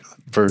right.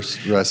 First.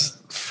 A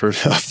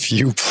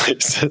few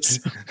places.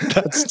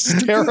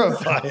 That's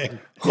terrifying.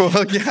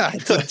 Well, yeah,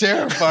 it's a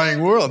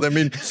terrifying world.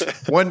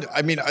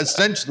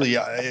 Essentially,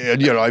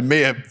 I may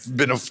have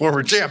been a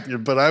former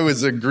champion, but I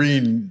was a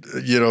green,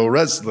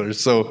 wrestler.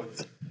 So,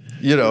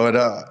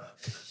 and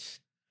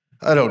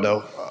I don't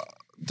know.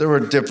 There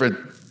were different.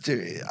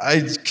 I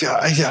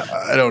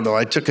don't know.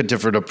 I took a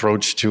different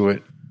approach to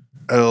it.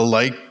 I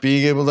like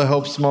being able to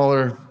help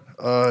smaller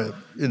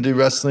indie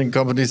wrestling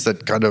companies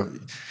that kind of,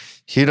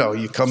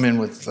 you come in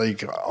with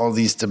all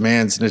these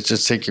demands and it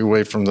just takes you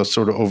away from the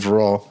sort of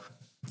overall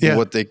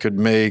what they could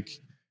make.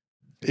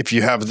 If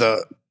you have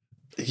the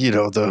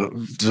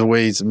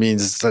ways and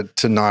means that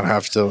to not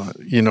have to,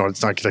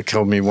 it's not going to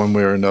kill me one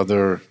way or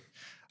another.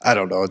 I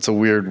don't know. It's a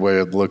weird way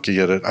of looking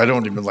at it. I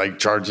don't even like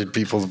charging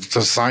people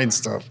to sign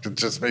stuff. It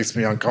just makes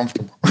me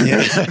uncomfortable.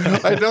 Yeah.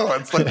 I know.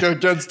 It's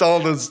against all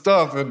this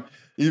stuff. And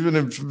even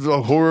in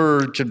the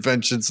horror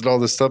conventions and all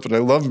this stuff, and I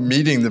love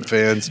meeting the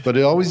fans, but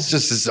it always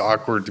just is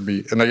awkward to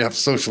me. And I have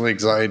social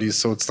anxiety.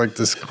 So it's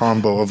this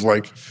combo of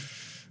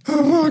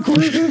I'm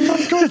awkward and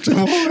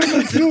uncomfortable and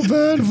I feel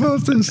bad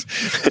about this.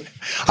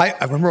 I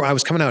remember I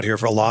was coming out here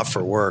for a lot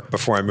for work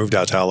before I moved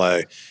out to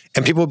LA,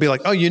 and people would be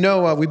like,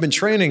 oh, we've been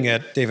training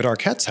at David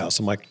Arquette's house.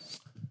 I'm like,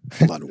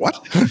 hold on, what?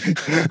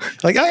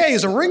 Like, oh, yeah, he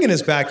has a ring in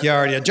his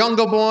backyard. Yeah,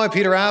 Jungle Boy,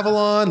 Peter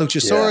Avalon,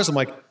 Luchasaurus. I'm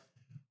like,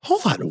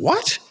 hold on,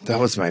 what? That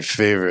was my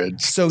favorite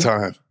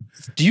time.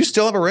 Do you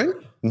still have a ring?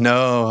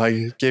 No,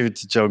 I gave it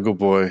to Jungle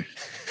Boy.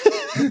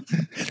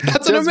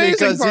 That's an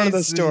amazing part of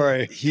the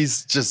story.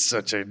 He's just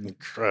such an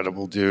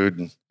incredible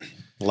dude.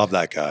 Love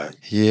that guy.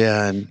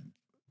 Yeah, and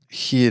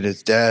he and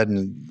his dad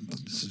and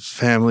his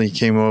family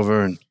came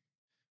over and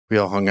we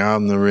all hung out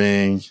in the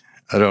ring.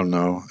 I don't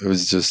know. It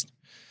was just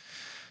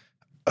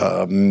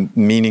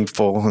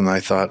meaningful. And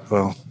I thought,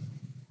 well,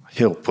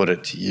 he'll put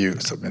it to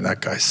use. I mean, that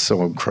guy's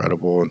so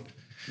incredible.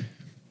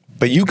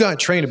 But you got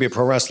trained to be a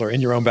pro wrestler in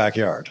your own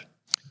backyard.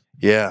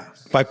 Yeah.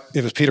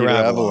 It was Peter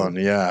Avalon.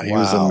 Yeah, he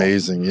was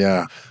amazing.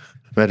 Yeah.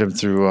 Met him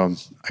through,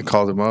 I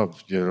called him up,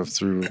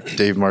 through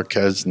Dave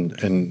Marquez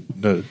and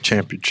the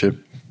championship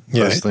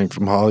wrestling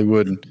from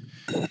Hollywood. And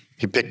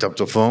he picked up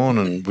the phone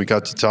and we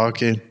got to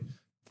talking.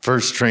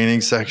 First training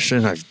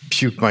section, I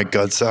puked my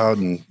guts out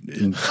in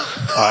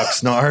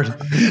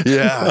Oxnard.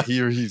 Yeah,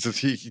 he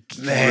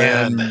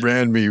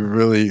ran me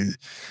really.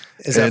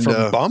 Is that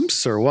from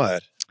bumps or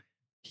what?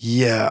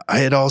 Yeah, I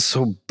had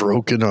also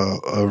broken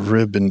a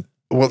rib and.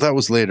 Well, that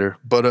was later,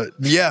 but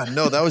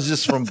that was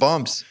just from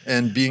bumps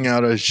and being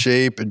out of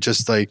shape and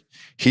just like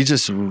it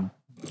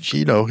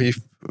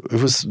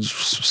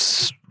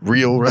was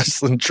real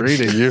wrestling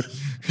training.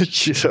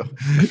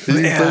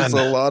 There's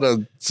a lot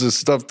of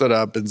stuff that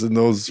happens in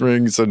those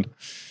rings, and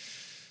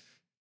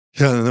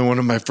and then one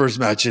of my first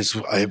matches,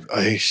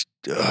 I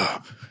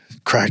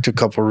cracked a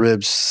couple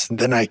ribs. And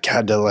then I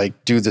had to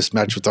do this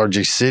match with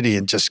RJ City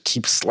and just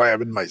keep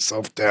slamming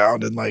myself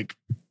down and I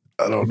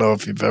don't know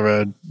if you've ever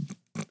had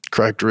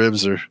cracked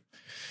ribs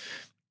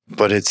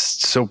but it's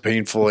so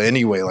painful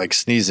anyway, like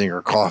sneezing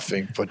or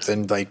coughing, but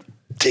then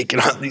taking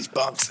on these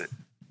bumps.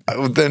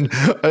 Then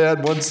I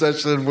had one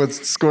session with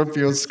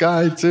Scorpio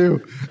Sky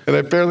too, and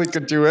I barely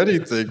could do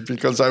anything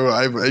because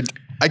I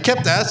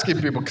kept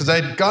asking people because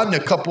I'd gotten a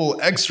couple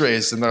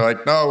x-rays and they're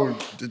like, no,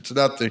 it's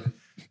nothing.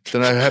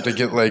 Then I had to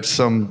get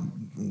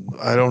some,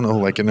 I don't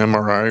know, an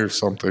MRI or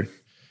something.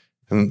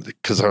 And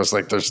because I was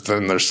like,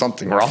 there's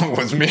something wrong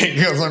with me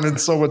because I'm in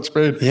so much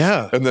pain.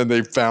 Yeah. And then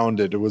they found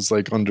it. It was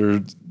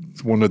under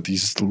one of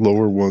these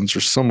lower ones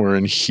or somewhere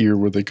in here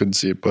where they couldn't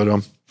see it.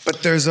 But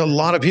there's a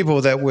lot of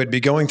people that would be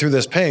going through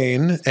this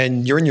pain,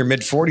 and you're in your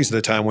mid-40s at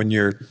the time when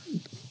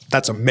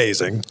that's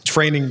amazing,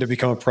 training to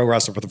become a pro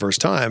wrestler for the first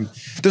time.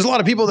 There's a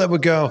lot of people that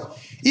would go,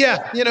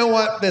 yeah, you know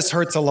what? This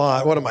hurts a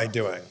lot. What am I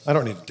doing? I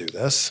don't need to do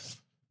this.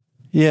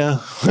 Yeah.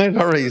 I'd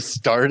already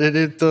started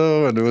it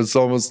though. And it was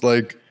almost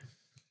like,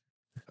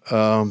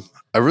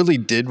 I really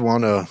did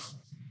want to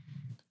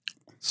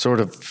sort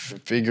of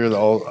figure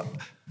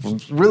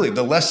really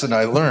the lesson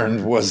I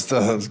learned was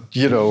the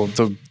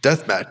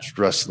deathmatch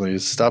wrestling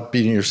is stop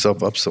beating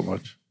yourself up so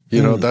much.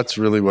 That's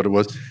really what it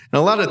was. And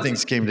a lot of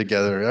things came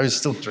together. I was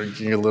still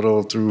drinking a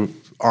little through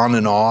on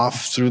and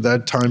off through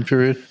that time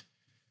period.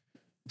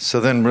 So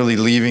then really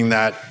leaving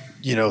that,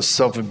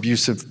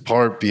 self-abusive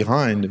part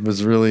behind, it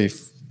was really,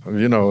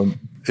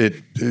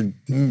 it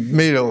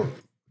made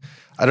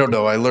I don't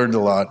know. I learned a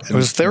lot. It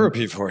was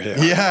therapy for you.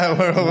 Yeah.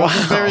 It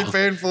was very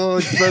painful,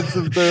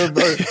 expensive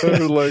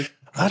therapy.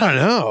 I don't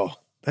know.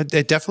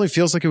 It definitely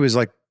feels like it was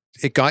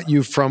it got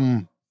you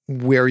from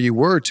where you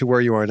were to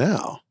where you are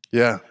now.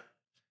 Yeah.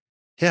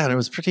 Yeah. And it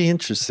was pretty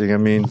interesting. I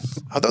mean,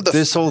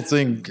 this whole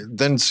thing,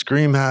 then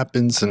Scream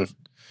happens and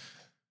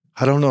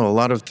I don't know. A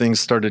lot of things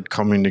started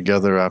coming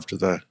together after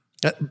that.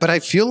 But I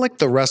feel like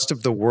the rest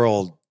of the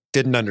world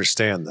didn't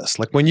understand this.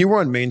 When you were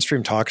on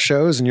mainstream talk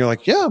shows and you're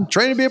like, yeah, I'm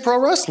trying to be a pro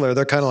wrestler.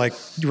 They're kind of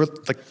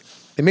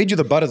they made you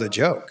the butt of the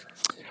joke.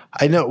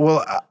 I know.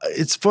 Well,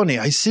 it's funny.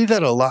 I see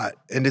that a lot.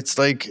 And it's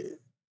like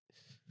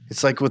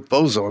with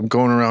Bozo. I'm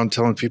going around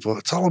telling people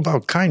it's all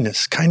about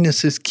kindness.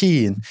 Kindness is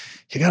key. And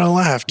you got to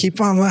laugh. Keep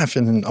on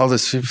laughing. And all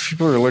this.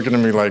 People are looking at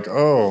me like,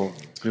 oh,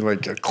 you're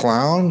like a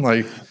clown?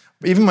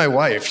 Even my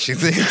wife, she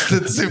thinks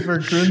it's super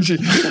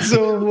cringy.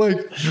 So I'm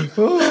like,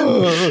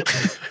 oh.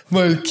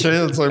 My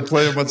kids are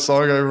playing my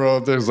song I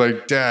wrote. There's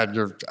Dad,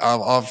 you're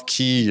off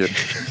key. And,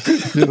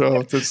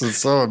 this is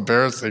so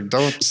embarrassing.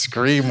 Don't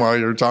scream while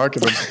you're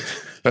talking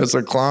as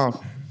a clown.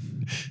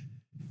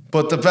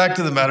 But the fact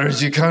of the matter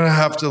is you kind of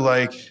have to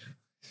where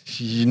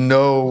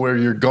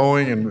you're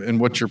going and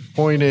what your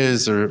point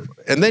is. And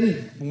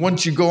then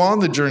once you go on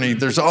the journey,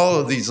 there's all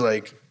of these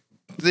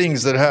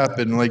things that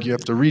happen. You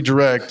have to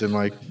redirect and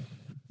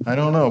I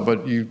don't know,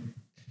 but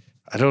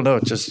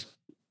just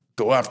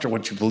go after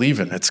what you believe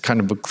in. It's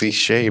kind of a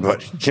cliche,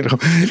 but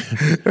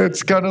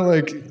it's kind of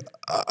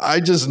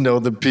I just know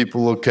that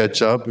people will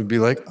catch up and be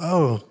like,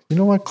 oh, you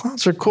know what?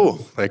 Clowns are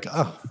cool.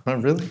 Oh,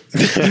 really?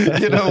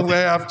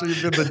 Way after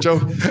you've been the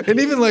joke. And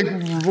even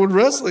when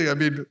wrestling, I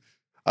mean,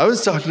 I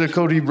was talking to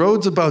Cody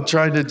Rhodes about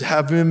trying to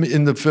have him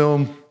in the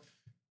film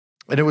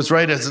And it was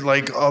right as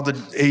like all the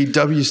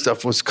AEW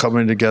stuff was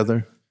coming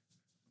together.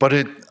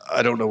 But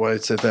I don't know why I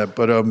said that,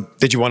 but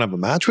did you want to have a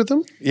match with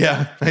him?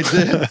 Yeah, I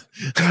did.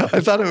 I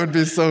thought it would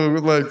be so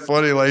like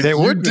funny, like It you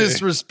would be.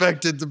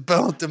 disrespected the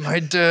belt and I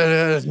did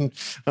it, and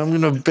I'm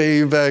gonna pay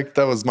you back.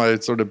 That was my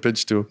sort of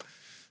pitch to him.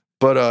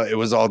 But it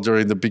was all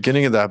during the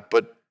beginning of that.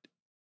 But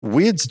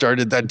we had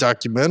started that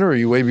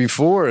documentary way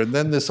before, and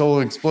then this whole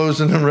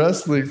explosion in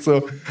wrestling.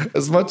 So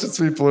as much as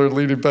people are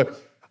leaning back,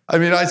 I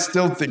mean, I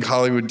still think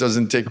Hollywood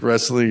doesn't take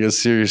wrestling as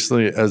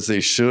seriously as they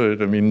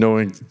should. I mean,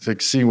 knowing,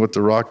 like, seeing what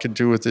The Rock can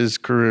do with his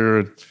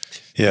career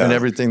and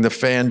everything, the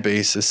fan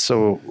base is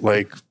so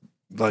like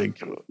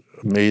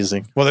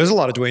amazing. Well, there's a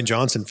lot of Dwayne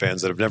Johnson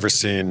fans that have never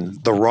seen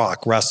The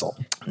Rock wrestle.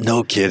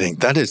 No kidding.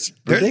 That is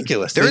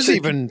ridiculous. There's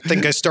even,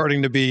 think I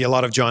starting to be a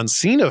lot of John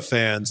Cena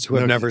fans who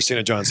have never seen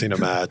a John Cena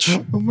match.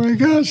 Oh my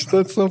gosh,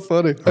 that's so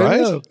funny. Right? I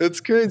know.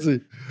 It's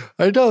crazy.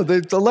 I know.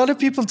 A lot of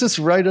people just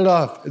write it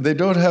off. They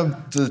don't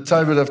have the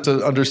time enough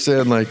to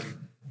understand, like,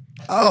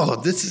 oh,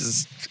 this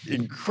is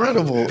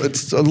incredible.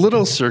 It's a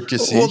little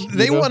circusy. Well,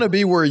 they want to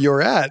be where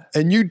you're at,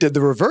 and you did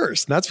the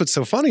reverse. And that's what's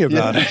so funny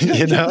about it,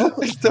 you know?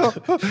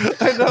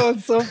 I know.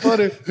 It's so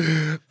funny.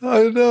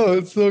 I know.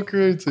 It's so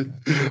crazy.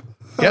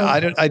 Yeah, I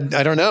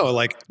don't know.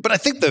 Like, but I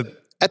think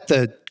at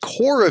the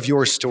core of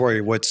your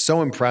story, what's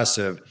so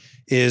impressive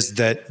is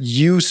that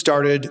you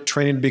started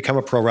training to become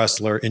a pro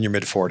wrestler in your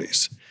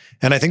mid-40s.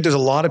 And I think there's a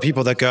lot of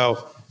people that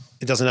go,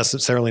 it doesn't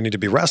necessarily need to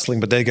be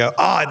wrestling, but they go,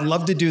 oh, I'd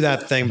love to do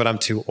that thing, but I'm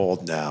too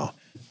old now.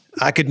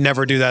 I could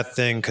never do that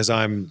thing because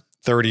I'm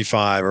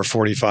 35 or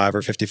 45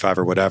 or 55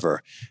 or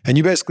whatever. And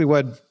you basically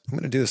went, I'm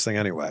going to do this thing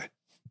anyway.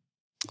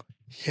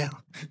 Yeah,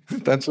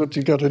 that's what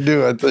you got to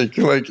do, I think,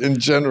 like in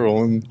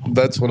general. And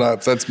that's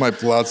my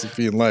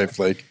philosophy in life.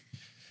 Like,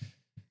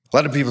 a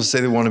lot of people say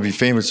they want to be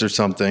famous or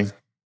something.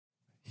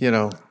 You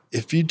know,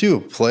 if you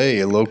do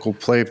a local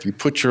play, if you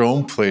put your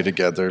own play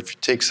together, if you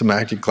take some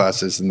acting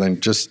classes and then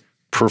just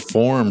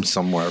perform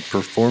somewhere,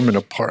 perform in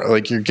a part,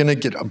 like, you're going to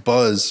get a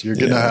buzz. You're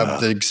going to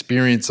have the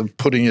experience of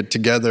putting it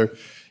together.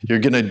 You're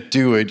going to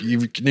do it.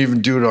 You can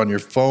even do it on your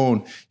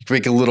phone. You can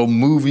make a little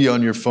movie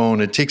on your phone.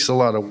 It takes a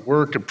lot of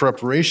work and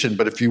preparation,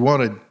 but if you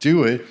want to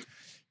do it,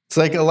 it's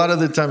like a lot of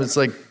the time it's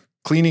like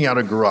cleaning out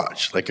a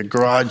garage. Like, a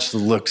garage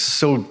looks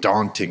so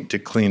daunting to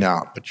clean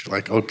out, but you're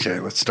like, okay,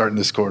 let's start in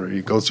this corner.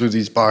 You go through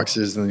these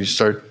boxes and then you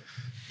start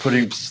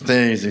putting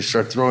things, you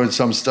start throwing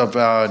some stuff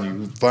out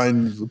and you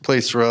find a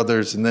place for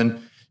others, and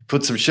then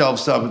put some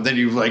shelves up, and then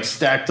you like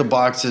stack the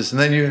boxes, and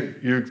then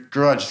your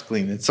garage is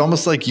clean. It's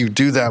almost like you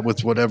do that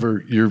with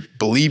whatever you're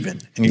believing,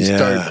 and you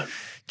start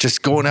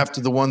just going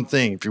after the one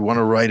thing. If you want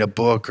to write a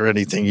book or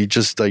anything, you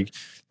just like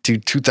do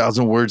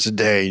 2,000 words a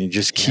day, and you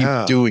just keep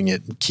doing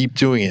it and keep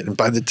doing it. And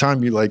by the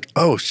time you're like,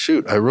 oh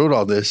shoot, I wrote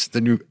all this,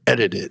 then you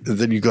edit it, and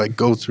then you like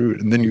go through it,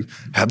 and then you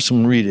have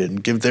someone read it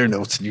and give their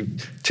notes, and you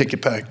take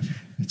it back.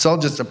 It's all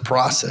just a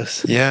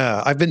process.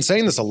 Yeah, I've been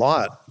saying this a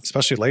lot,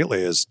 especially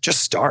lately, is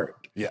just start.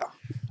 Yeah.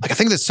 Like, I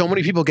think that so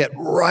many people get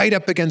right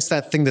up against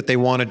that thing that they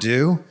want to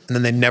do, and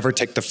then they never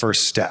take the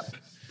first step.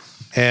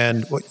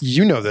 And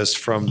you know this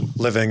from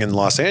living in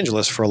Los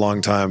Angeles for a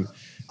long time.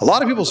 A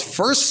lot of people's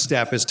first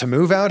step is to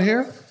move out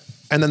here,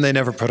 and then they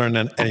never put in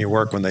any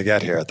work when they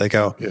get here. They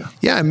go,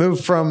 yeah, I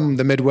moved from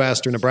the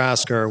Midwest or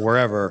Nebraska or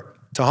wherever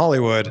to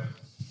Hollywood.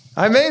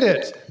 I made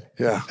it.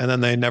 Yeah. And then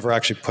they never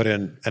actually put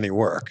in any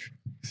work.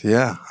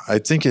 Yeah, I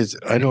think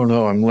I don't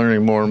know, I'm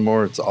learning more and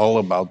more. It's all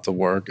about the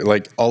work,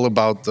 like all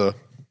about the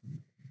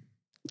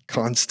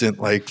constant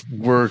like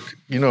work,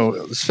 you know,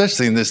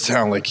 especially in this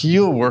town. Like,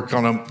 you'll work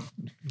on an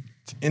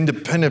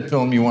independent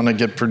film you want to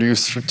get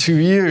produced for 2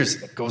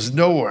 years. It goes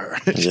nowhere.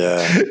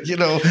 Yeah. You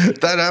know,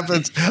 that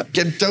happens. I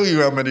can't tell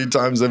you how many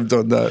times I've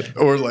done that.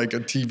 Or like a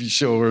TV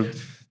show or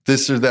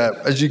this or that.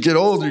 As you get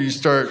older, you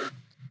start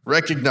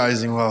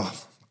recognizing, well,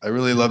 I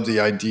really love the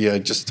idea. I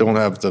just don't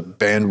have the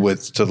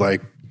bandwidth to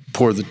like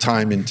pour the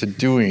time into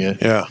doing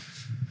it. Yeah.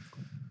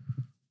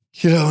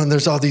 You know, and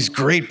there's all these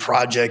great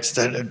projects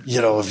that, you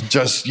know, if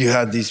just you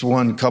had these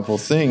one couple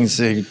things,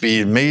 they'd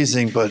be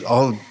amazing. But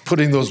all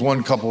putting those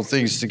one couple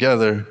things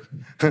together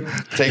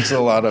takes a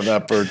lot of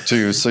effort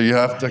too. So you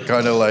have to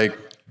kind of like,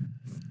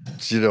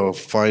 you know,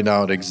 find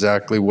out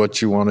exactly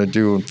what you want to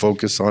do and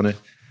focus on it.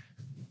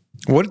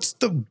 What's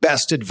the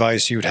best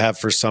advice you'd have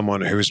for someone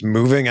who's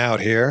moving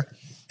out here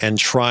and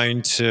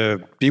trying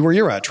to be where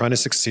you're at, trying to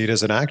succeed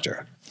as an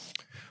actor?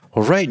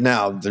 Well, right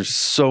now, there's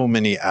so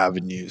many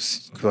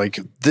avenues. Like,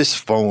 this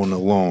phone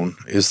alone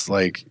is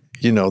like,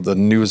 you know, the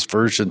newest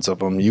versions of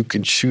them. You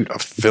can shoot a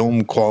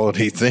film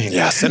quality thing.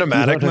 Yeah,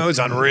 cinematic mode's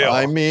unreal.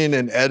 I mean,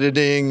 and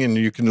editing, and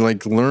you can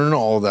like learn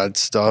all that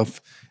stuff.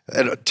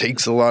 And it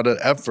takes a lot of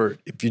effort.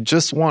 If you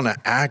just want to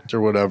act or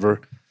whatever,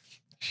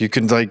 you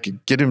can like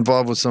get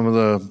involved with some of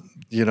the,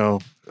 you know,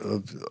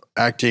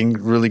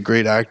 really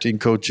great acting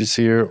coaches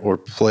here, or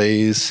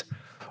plays,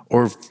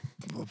 or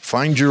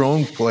find your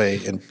own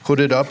play and put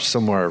it up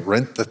somewhere.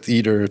 Rent the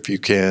theater if you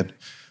can,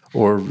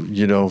 or,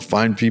 you know,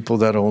 find people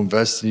that'll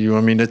invest in you.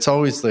 I mean, it's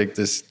always like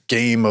this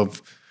game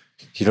of,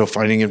 you know,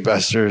 finding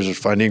investors or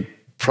finding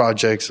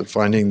projects and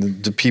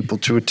finding the people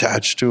to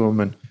attach to them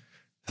and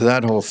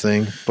that whole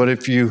thing. But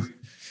if you're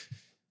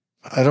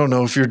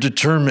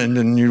determined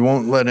and you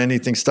won't let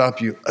anything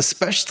stop you,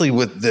 especially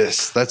with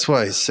this, that's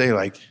why I say,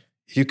 like,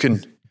 you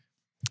can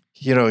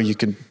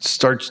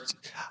start.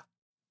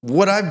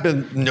 What I've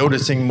been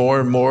noticing more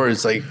and more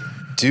is, like,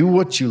 do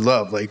what you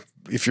love. Like,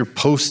 if you're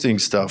posting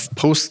stuff,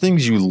 post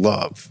things you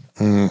love.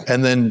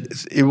 And then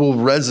it will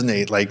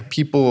resonate. Like,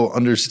 people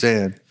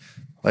understand,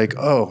 like,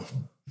 oh,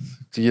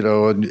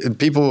 and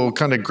people will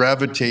kind of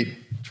gravitate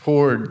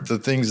toward the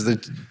things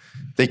that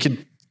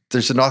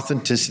there's an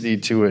authenticity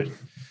to it.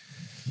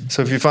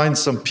 So if you find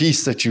some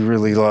piece that you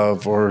really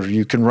love, or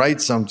you can write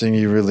something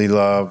you really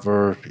love,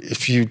 or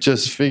if you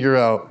just figure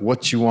out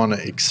what you want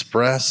to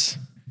express,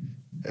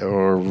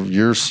 or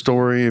your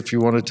story, if you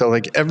want to tell,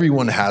 like,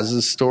 everyone has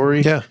a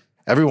story. Yeah.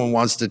 Everyone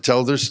wants to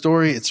tell their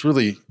story. It's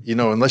really,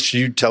 unless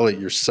you tell it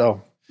yourself,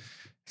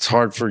 it's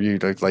hard for you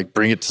to, like,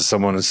 bring it to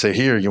someone and say,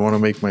 here, you want to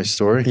make my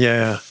story?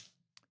 Yeah.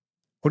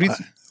 What do you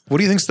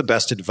think is the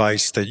best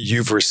advice that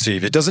you've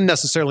received? It doesn't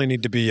necessarily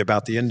need to be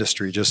about the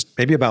industry, just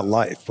maybe about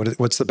life.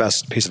 What's the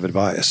best piece of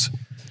advice?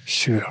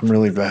 Shoot, I'm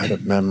really bad at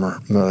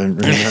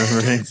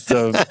remembering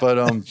stuff. But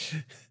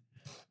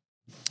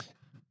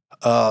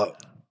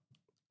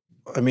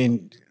I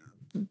mean,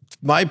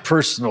 my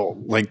personal,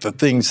 like, the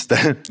things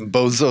that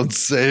Bozo's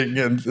saying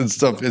and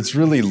stuff, it's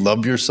really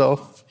love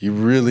yourself. You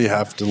really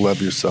have to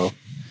love yourself,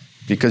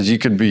 because you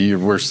can be your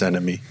worst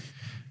enemy.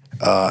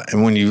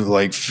 And when you,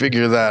 like,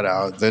 figure that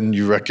out, then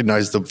you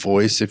recognize the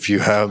voice. If you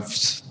have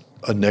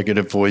a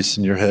negative voice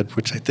in your head,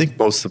 which I think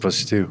most of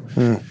us do,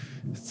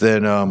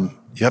 then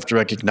you have to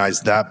recognize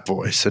that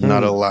voice and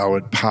not allow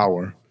it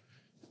power.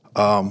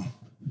 But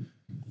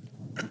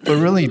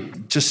really,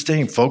 just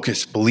staying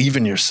focused, believe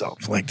in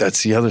yourself. Like,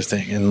 that's the other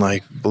thing. And,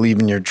 like, believe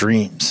in your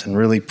dreams and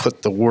really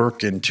put the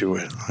work into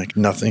it. Like,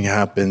 nothing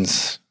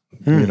happens,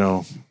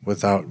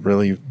 without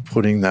really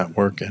putting that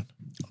work in.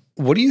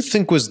 What do you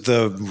think was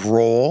the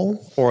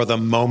role or the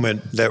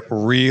moment that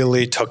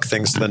really took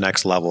things to the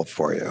next level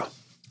for you?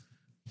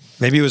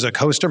 Maybe it was a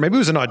coaster. Maybe it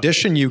was an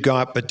audition you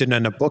got but didn't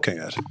end up booking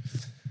it.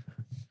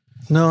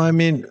 No, I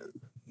mean,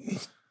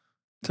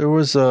 there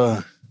was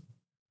the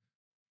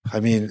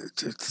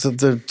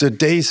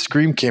day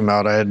Scream came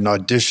out, I had an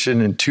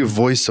audition and 2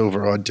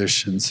 voiceover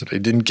auditions, and I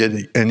didn't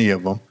get any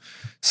of them.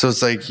 So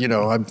it's like,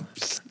 I'm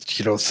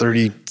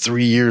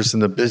 33 years in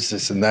the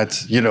business, and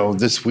that's,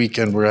 this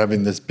weekend we're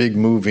having this big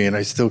movie and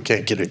I still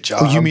can't get a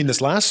job. Oh, you mean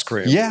this last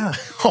Scream? Yeah.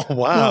 Oh,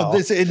 wow. No,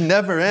 it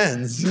never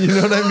ends. You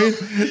know what I mean?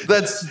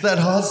 That's that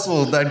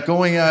hustle, that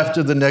going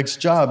after the next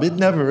job. It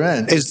never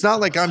ends. It's not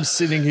like I'm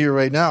sitting here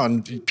right now,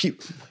 and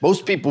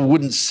most people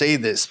wouldn't say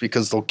this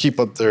because they'll keep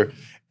up their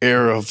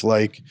air of,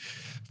 like,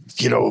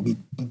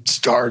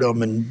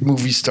 stardom and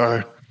movie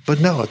star.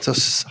 But no, it's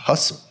a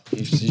hustle.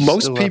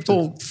 Most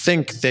people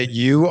think that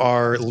you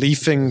are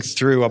leafing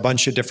through a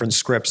bunch of different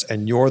scripts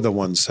and you're the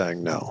one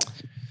saying no.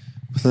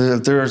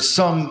 There are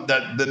some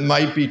that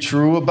might be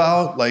true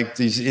about, like,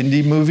 these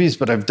indie movies,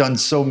 but I've done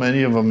so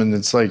many of them, and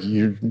it's like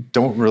you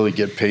don't really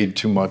get paid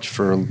too much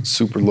for a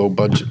super low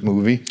budget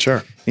movie.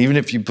 Sure. Even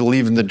if you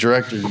believe in the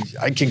director,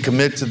 I can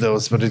commit to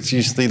those, but it's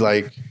usually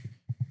like,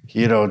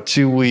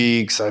 2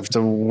 weeks. I have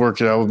to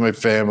work it out with my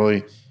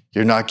family.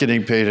 You're not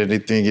getting paid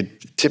anything.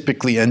 It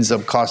typically ends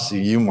up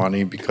costing you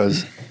money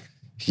because,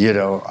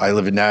 I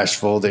live in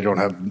Nashville. They don't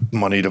have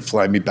money to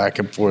fly me back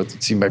and forth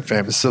and see my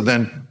family. So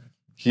then,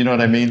 you know what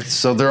I mean?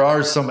 So there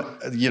are some,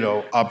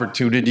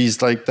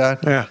 opportunities like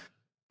that. Yeah.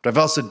 But I've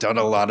also done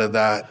a lot of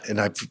that, and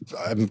I'm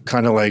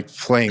kind of like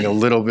playing a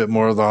little bit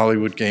more of the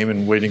Hollywood game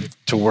and waiting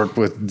to work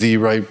with the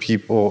right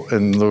people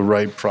and the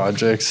right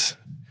projects,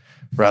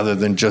 rather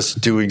than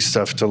just doing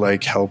stuff to,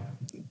 like, help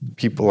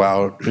people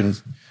out.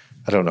 And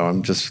I don't know,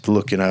 I'm just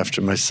looking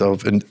after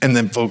myself and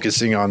then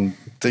focusing on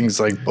things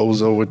like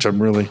Bozo, which I'm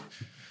really,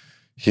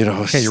 you're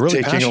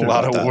really taking a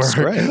lot of work.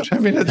 Right. I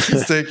mean, it's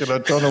just taking a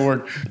ton of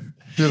work.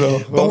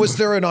 But was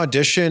there an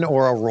audition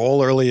or a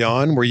role early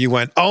on where you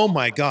went, oh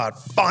my God,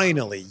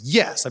 finally,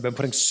 yes, I've been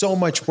putting so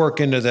much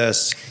work into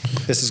this.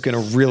 This is going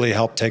to really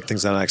help take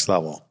things to the next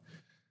level?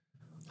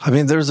 I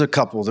mean, there's a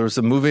couple. There was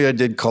a movie I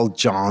did called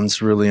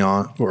John's early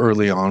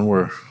on,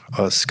 where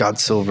Scott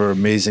Silver,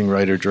 amazing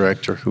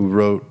writer-director who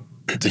wrote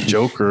The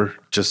Joker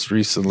just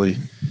recently,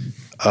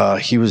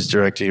 he was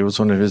directing. It was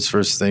one of his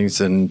first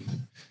things, and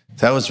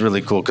that was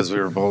really cool because we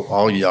were both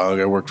all young.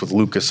 I worked with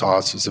Lucas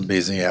Haas, who's an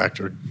amazing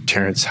actor,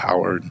 Terrence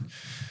Howard,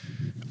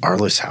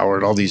 Arliss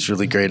Howard, all these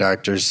really great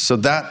actors. So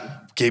that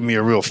gave me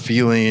a real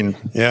feeling.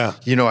 Yeah.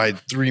 I had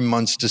 3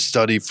 months to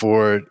study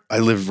for it. I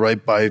lived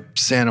right by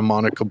Santa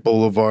Monica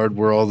Boulevard,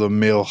 where all the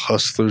male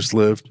hustlers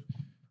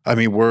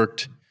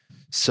worked.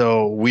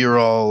 So we were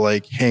all,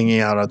 like,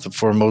 hanging out at the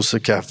Formosa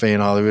Cafe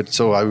in Hollywood.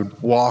 So I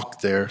would walk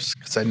there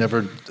because I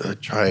never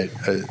tried,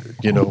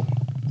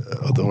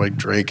 although I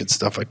drank and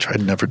stuff, I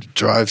tried never to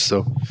drive.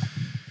 So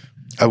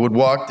I would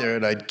walk there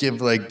and I'd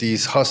give, like,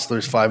 these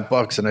hustlers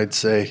 $5 and I'd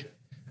say,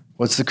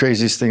 what's the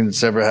craziest thing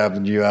that's ever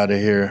happened to you out of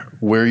here?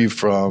 Where are you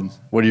from?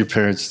 What do your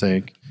parents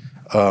think?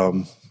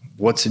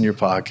 what's in your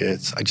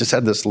pockets. I just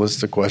had this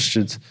list of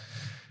questions.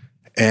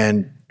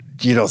 And,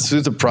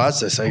 through the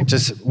process, I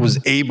just was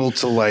able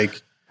to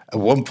like, at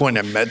one point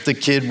I met the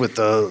kid with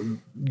the,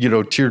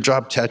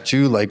 teardrop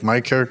tattoo like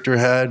my character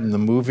had in the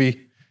movie.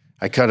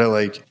 I kind of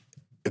like,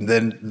 and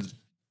then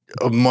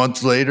a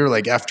month later,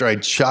 like after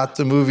I'd shot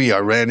the movie, I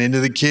ran into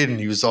the kid and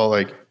he was all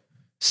like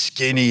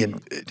skinny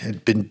and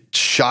had been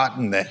shot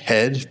in the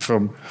head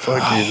from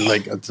fucking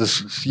like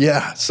this.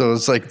 Yeah. So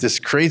it's like this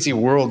crazy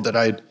world that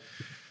I'd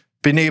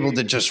been able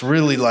to just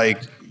really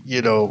like,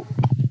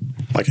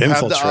 like have the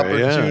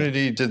infiltrate,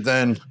 opportunity to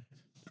then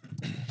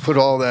put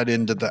all that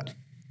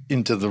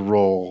into the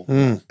role.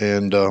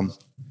 And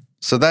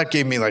so that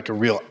gave me like a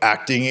real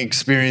acting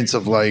experience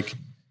of like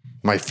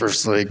my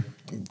first like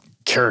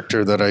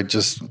character that I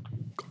just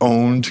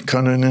owned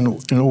kind of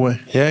in a way.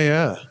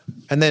 Yeah.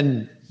 And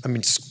then, I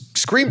mean,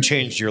 Scream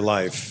changed your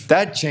life.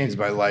 That changed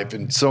my life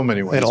in so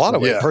many ways. In a lot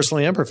of ways, yeah.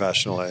 personally and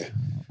professionally.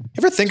 You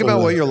ever think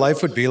about what your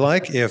life would be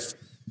like if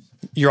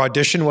your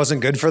audition wasn't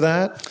good for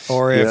that,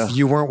 or if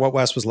you weren't what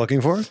Wes was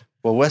looking for?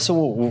 Well, Wes,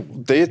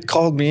 they had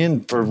called me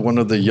in for one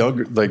of the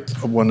younger, like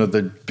one of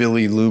the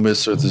Billy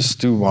Loomis or the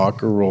Stu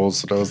Walker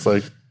roles, and I was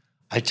like,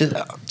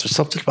 there's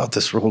something about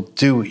this role,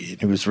 Dewey,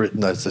 and he was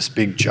written as this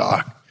big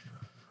jock.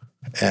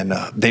 And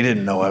they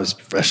didn't know I was a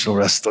professional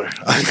wrestler.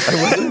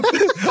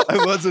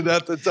 I wasn't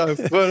at the time.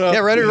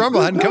 But, Ready to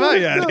Rumble hadn't come out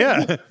yet.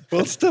 Yeah.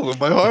 Well, still in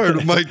my heart,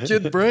 in my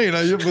kid brain,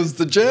 I was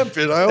the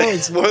champion. I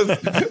always was.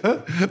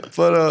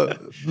 But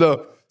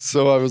no.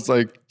 So I was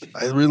like,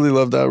 I really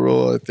love that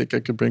role. I think I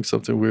could bring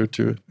something weird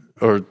to it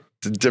or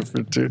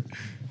different to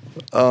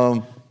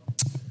it.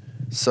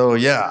 So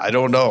yeah, I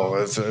don't know.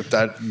 If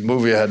that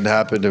movie hadn't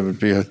happened, it would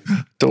be a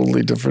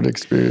totally different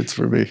experience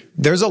for me.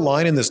 There's a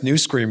line in this new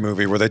Scream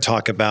movie where they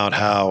talk about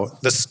how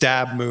the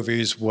stab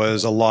movies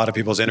was a lot of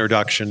people's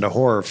introduction to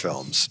horror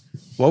films.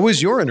 What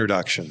was your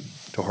introduction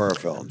to horror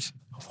films?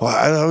 Well,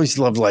 I always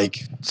loved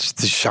like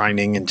The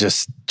Shining and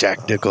just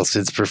Jack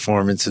Nicholson's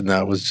performance, and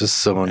that was just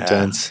so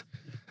intense.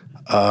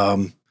 All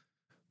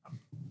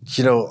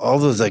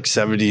those like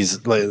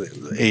 70s, like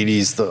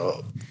 80s,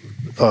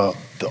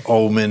 the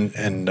Omen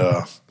and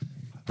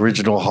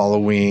original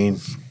Halloween,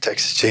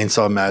 Texas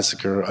Chainsaw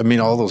Massacre. I mean,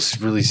 all those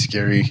really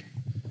scary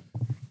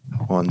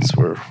ones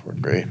were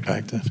great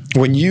back then.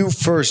 When you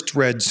first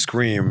read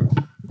Scream,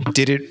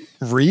 did it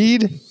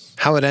read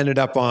how it ended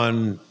up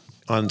on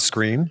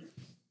screen?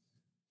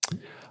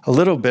 A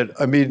little bit.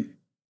 I mean,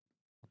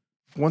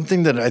 one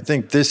thing that I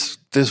think this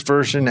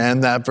version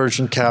and that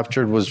version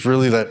captured was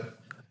really that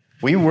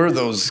we were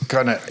those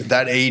kind of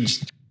that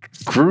age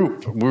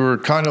group. We were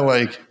kind of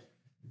like,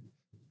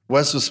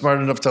 Wes was smart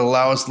enough to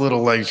allow us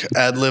little like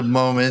ad lib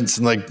moments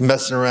and like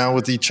messing around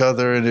with each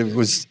other, and it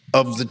was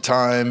of the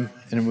time,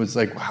 and it was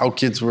like how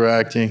kids were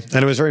acting,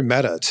 and it was very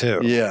meta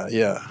too.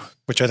 Yeah.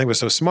 Which I think was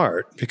so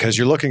smart because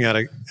you're looking at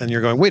it and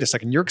you're going, wait a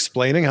second, you're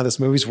explaining how this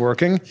movie's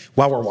working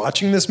while we're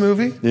watching this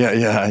movie?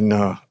 Yeah, I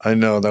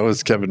know. That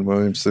was Kevin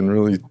Williamson,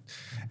 really,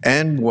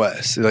 and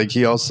Wes. Like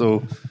he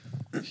also,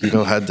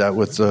 had that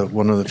with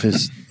one of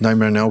his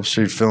Nightmare on Elm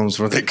Street films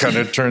where they kind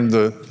of turned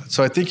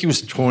so I think he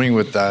was toying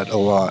with that a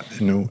lot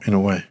in a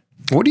way.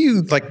 What do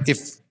you, like,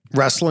 if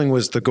wrestling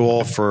was the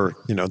goal for,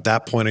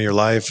 that point of your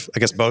life, I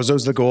guess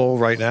Bozo's the goal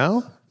right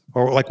now?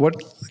 Or like what,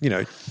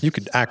 you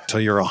could act till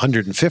you're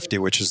 150,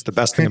 which is the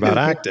best thing about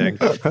acting.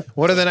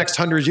 What are the next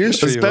 100 years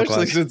for you?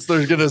 Especially since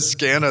they're going to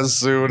scan us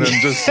soon and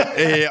just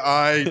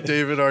AI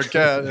David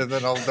Arquette, and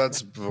then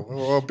that's what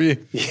I'll be.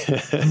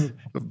 Yeah.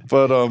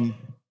 But,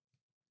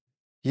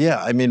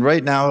 yeah, I mean,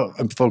 right now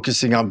I'm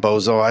focusing on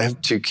Bozo. I have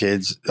 2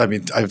 kids. I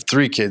mean, I have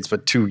 3 kids,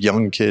 but 2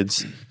 young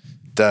kids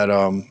that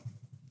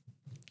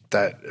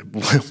the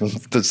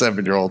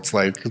 7-year-old's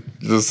like,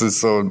 this is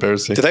so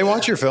embarrassing. Do they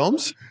watch your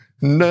films?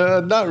 No,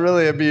 not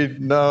really. I mean,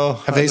 no.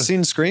 Have they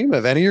seen Scream?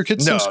 Have any of your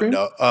kids seen Scream?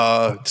 No.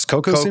 Has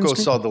Coco seen Scream?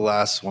 Saw the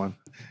last one.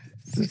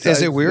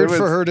 Is it weird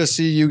for her to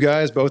see you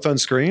guys both on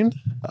screen?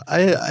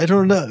 I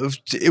don't know.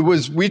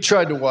 We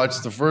tried to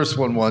watch the first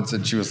one once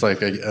and she was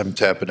like, I'm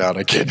tapping out.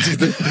 I can't do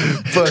this.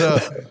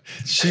 But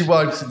she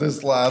watched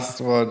this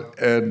last one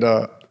and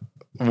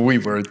we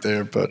weren't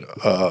there, but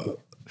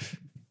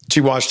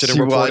she watched it and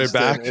reported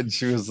back. And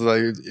she was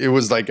like, it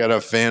was like at a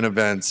fan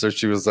event. So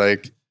she was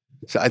like,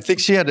 I think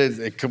she had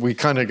we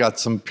kind of got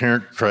some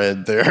parent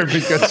cred there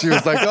because she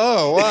was like,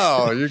 oh,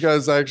 wow, you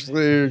guys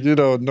actually,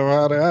 know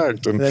how to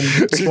act. And then,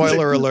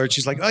 spoiler alert,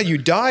 she's like, oh, you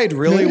died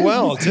really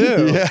well,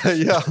 too.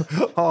 Yeah.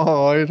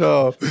 Oh, I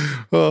know.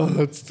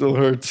 Oh, it still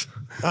hurts.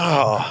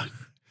 Oh,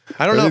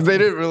 I don't know. They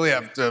didn't really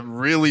have to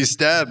really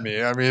stab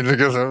me. I mean,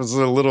 because I was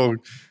a little,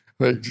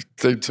 like,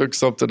 they took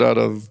something out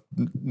of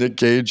Nick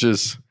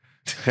Gage's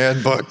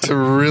handbook to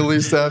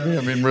really stab me.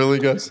 I mean, really,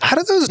 guys. How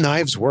do those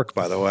knives work,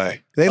 by the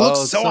way? They look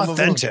so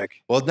authentic.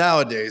 Well,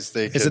 nowadays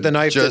they is it the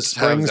knife just that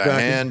springs have the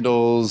back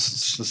handles.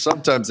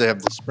 Sometimes they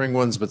have the spring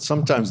ones, but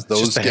sometimes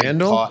those the get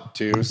handle? caught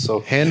too. So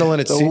Handle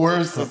and it's the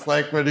worst is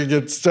like when you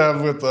get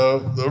stabbed with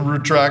the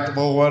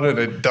retractable one and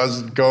it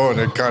doesn't go and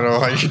it kind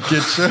of like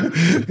gets you.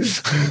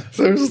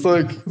 There's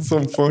like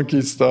some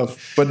funky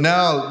stuff. But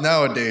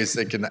nowadays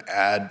they can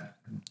add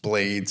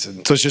blades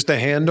and So it's just the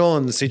handle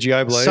and the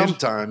CGI blade?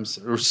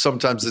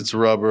 sometimes it's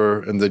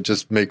rubber and they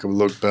just make them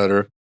look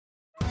better.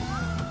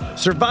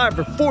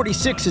 Survivor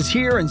 46 is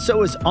here, and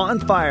so is On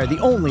Fire, the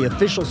only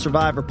official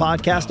Survivor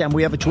podcast, and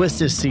we have a twist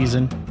this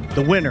season.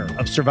 The winner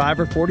of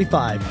Survivor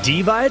 45,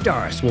 Dee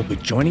Valladares, will be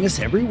joining us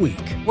every week.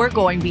 We're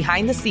going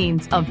behind the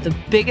scenes of the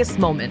biggest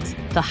moments,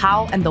 the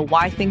how and the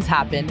why things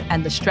happen,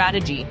 and the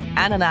strategy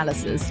and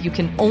analysis you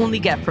can only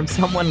get from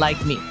someone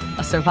like me,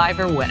 a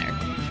Survivor winner.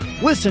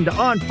 Listen to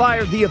On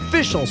Fire, the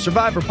official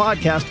Survivor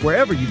podcast,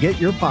 wherever you get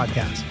your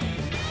podcast.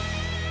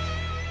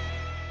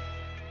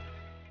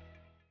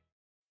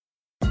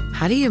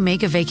 How do you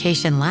make a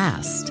vacation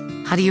last?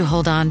 How do you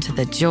hold on to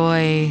the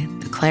joy,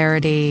 the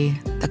clarity,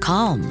 the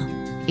calm?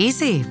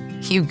 Easy.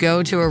 You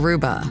go to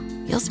Aruba.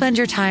 You'll spend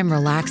your time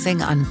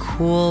relaxing on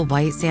cool,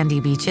 white,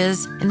 sandy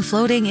beaches and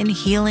floating in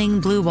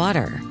healing blue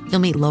water. You'll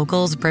meet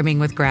locals brimming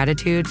with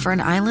gratitude for an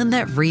island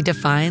that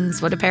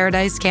redefines what a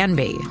paradise can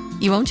be.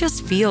 You won't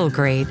just feel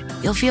great,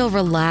 you'll feel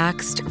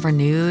relaxed,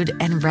 renewed,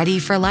 and ready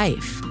for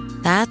life.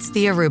 That's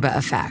the Aruba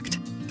effect.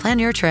 Plan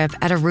your trip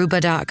at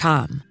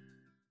Aruba.com.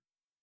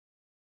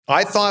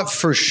 I thought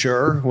for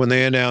sure when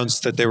they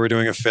announced that they were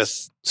doing a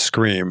fifth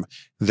Scream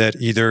that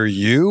either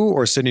you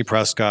or Sidney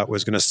Prescott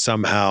was going to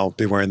somehow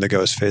be wearing the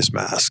ghost face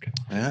mask.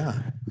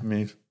 Yeah, I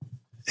mean,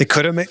 it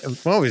could have made.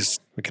 Well, we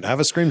can have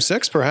a Scream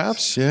 6,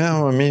 perhaps.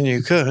 Yeah, I mean,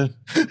 you could.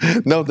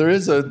 No,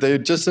 they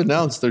just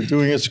announced they're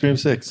doing a Scream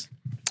 6.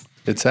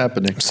 It's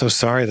happening. I'm so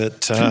sorry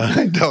that.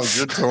 I know,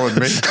 you're telling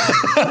me.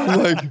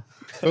 I'm like.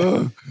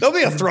 There'll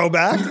be a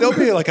throwback. There'll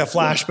be like a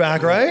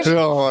flashback, right?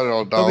 No, I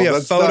don't know. There'll be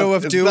a photo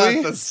of Dewey.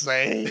 It's not the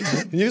same.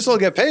 You still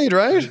get paid,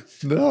 right?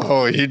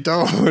 No, you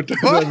don't.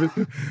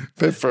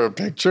 Pay for a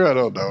picture? I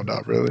don't know.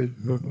 Not really.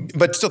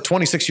 But still,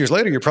 26 years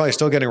later, you're probably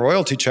still getting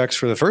royalty checks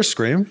for the first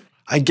Scream.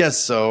 I guess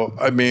so.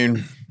 I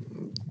mean,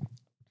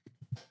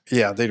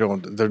 yeah,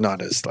 they're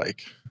not as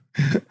like.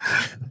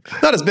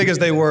 Not as big as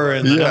they were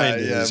in the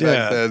 90s. Yeah,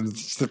 back then.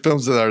 The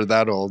films that are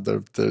that old,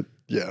 they're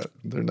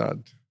not.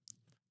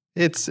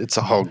 It's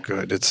all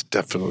good. It's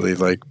definitely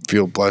like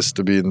feel blessed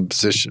to be in the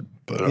position.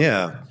 But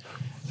yeah,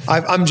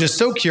 I'm just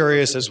so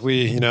curious as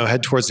we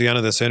head towards the end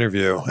of this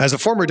interview. As a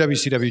former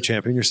WCW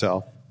champion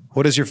yourself,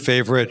 what is your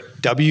favorite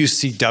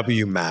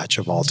WCW match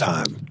of all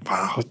time?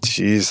 Wow,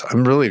 geez,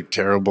 I'm really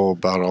terrible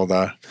about all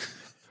that.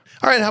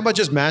 All right, how about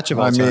just match of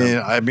all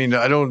time? I mean,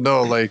 I don't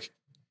know. Like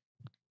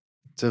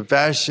to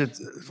bash it.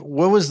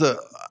 What was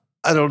the?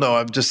 I don't know.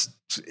 I'm just.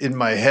 In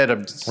my head,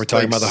 we're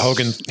talking about the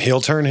Hogan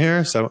heel turn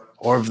here,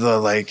 or the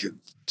like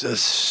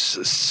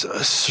Sturgis.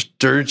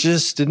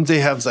 Didn't they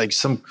have like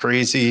some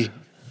crazy?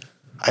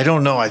 I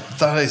don't know. I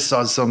thought I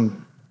saw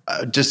some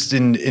just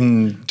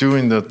in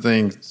doing the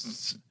thing.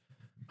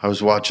 I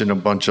was watching a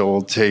bunch of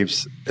old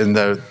tapes, and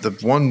the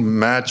one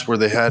match where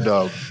they had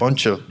a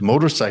bunch of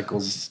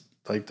motorcycles,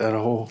 like that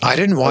whole. I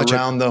didn't watch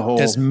around the whole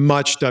as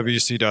much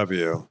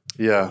WCW.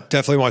 Yeah.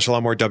 Definitely watch a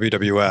lot more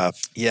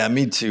WWF. Yeah,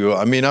 me too.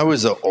 I mean, I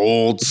was an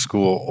old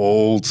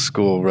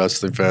school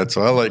wrestling fan,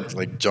 so I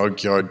like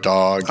Junkyard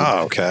Dog.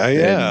 Oh, okay,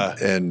 yeah.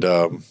 And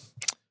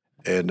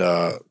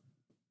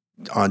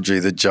Andre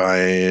the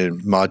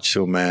Giant,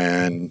 Macho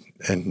Man,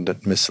 and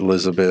Miss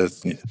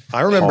Elizabeth.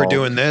 I remember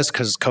doing this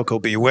because Coco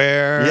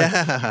Beware.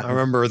 Yeah. I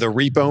remember the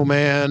Repo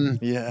Man.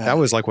 Yeah. That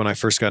was like when I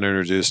first got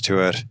introduced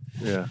to it.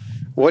 Yeah.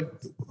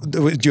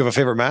 Do you have a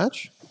favorite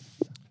match?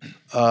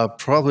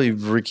 Probably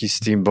Ricky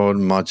Steamboat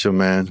and Macho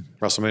Man.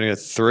 WrestleMania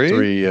 3?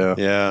 3, yeah.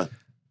 Yeah.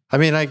 I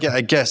mean, I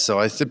guess so.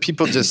 I think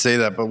people just say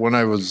that, but when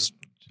I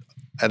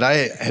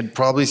had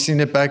probably seen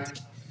it back.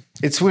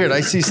 It's weird.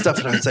 I see stuff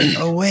and I was like,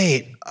 oh,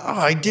 wait. Oh,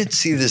 I did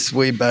see this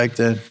way back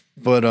then.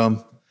 But,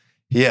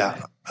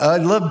 yeah. I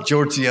love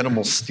George the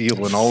Animal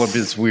Steel and all of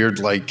his weird,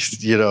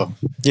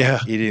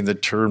 eating the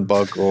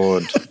turnbuckle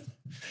and...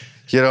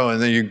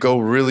 and then you go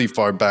really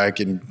far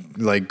back and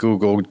like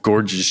Google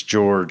Gorgeous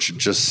George,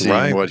 just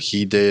seeing what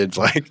he did.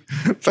 Like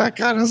that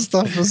kind of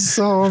stuff is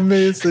so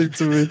amazing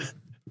to me.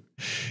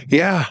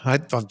 Yeah,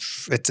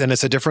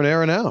 it's a different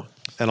era now,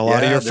 and a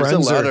lot of your friends.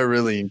 There's a lot of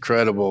really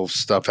incredible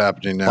stuff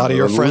happening now. A lot of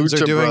your friends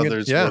are doing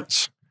Brothers, it. Yeah,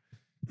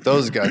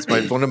 those guys.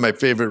 One of my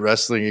favorite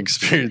wrestling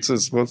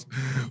experiences was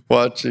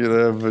watching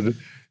them, and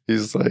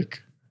he's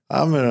like,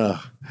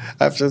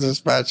 after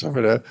this match, I'm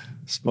gonna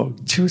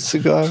smoke 2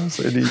 cigars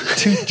and eat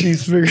 2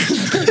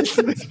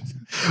 cheeseburgers.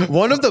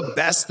 One of the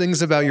best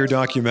things about your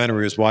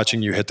documentary is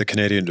watching you hit the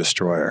Canadian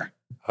Destroyer.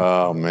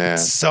 Oh man,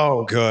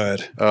 so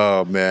good.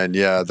 Oh man,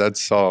 yeah,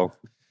 that's all.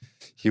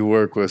 You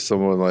work with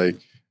someone like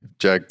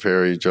Jack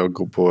Perry,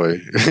 Jungle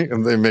Boy,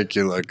 and they make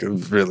you look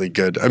really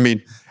good. I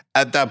mean,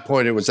 at that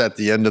point, it was at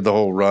the end of the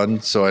whole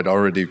run. So I'd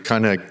already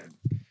kind of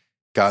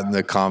gotten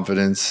the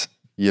confidence.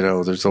 You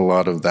know, there's a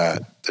lot of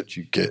that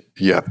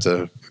you have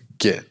to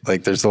get.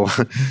 Like, there's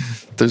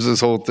this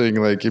whole thing,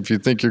 like, if you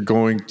think you're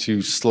going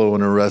too slow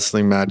in a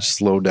wrestling match,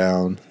 slow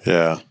down.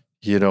 Yeah.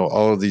 You know,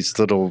 all of these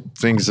little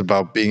things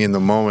about being in the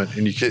moment.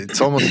 And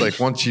it's almost like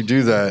once you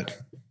do that,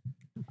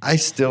 I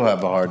still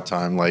have a hard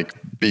time, like,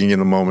 being in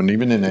the moment.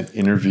 Even in an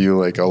interview,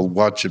 like, I'll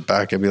watch it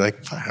back and be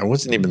like, I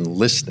wasn't even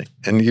listening.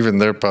 And even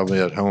they're probably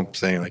at home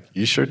saying, like,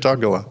 you sure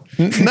talk a lot.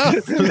 No,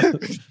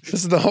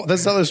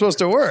 that's how they're supposed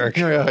to work.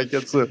 Yeah, I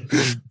guess so.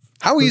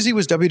 How easy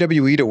was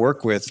WWE to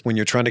work with when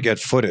you're trying to get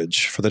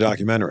footage for the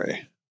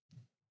documentary?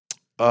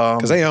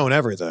 Because they own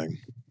everything.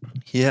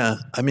 Yeah.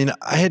 I mean,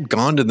 I had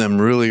gone to them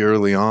really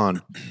early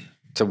on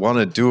to want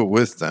to do it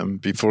with them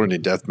before any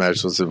death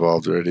match was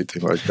involved or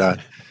anything like that.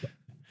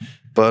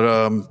 But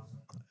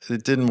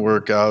it didn't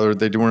work out, or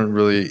they weren't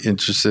really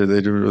interested.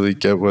 They didn't really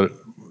get what,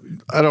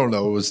 I don't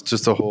know. It was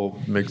just a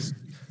whole mix.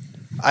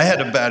 I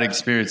had a bad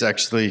experience,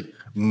 actually,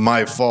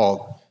 my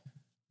fault.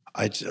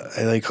 I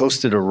like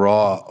hosted a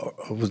Raw.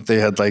 They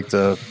had like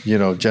the, you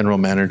know, general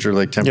manager,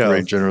 like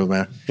temporary general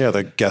manager. Yeah,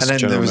 the guest and then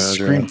general there was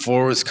manager. Scream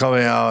 4 was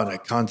coming out, and I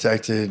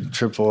contacted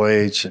Triple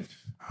H, and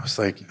I was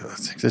like, I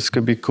think this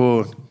could be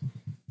cool.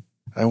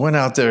 I went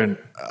out there, and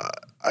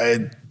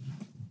I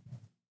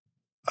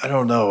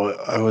don't know.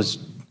 It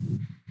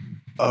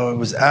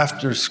was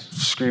after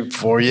Scream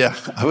 4. Yeah,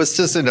 I was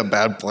just in a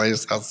bad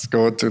place. I was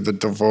going through the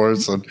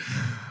divorce, and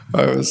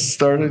I was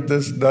starting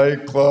this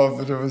nightclub,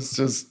 and it was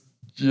just,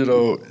 you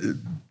know,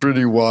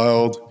 pretty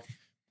wild.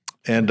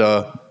 And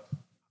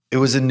it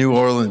was in New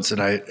Orleans,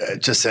 and I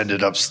just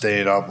ended up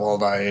staying up all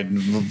night,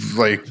 and,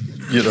 like,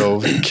 you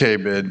know,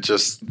 came in,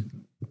 just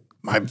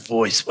my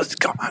voice was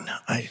gone.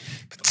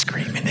 I've been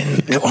screaming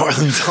in New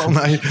Orleans all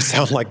night.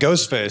 Sound like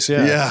Ghostface,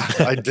 yeah.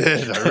 Yeah, I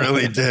did. I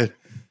really did.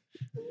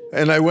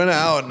 And I went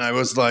out, and I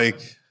was like,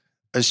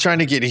 I was trying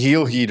to get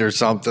heel heat or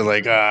something,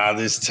 like,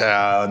 this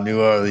town, New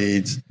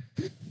Orleans.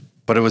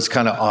 But it was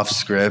kind of off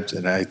script,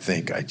 and I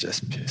think I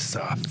just pissed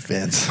off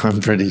Vince.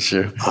 I'm pretty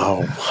sure.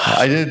 Oh,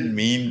 I didn't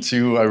mean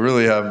to. I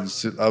really have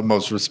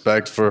utmost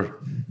respect for,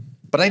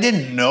 but I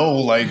didn't know.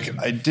 Like,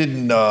 I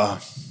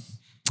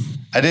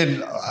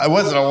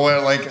wasn't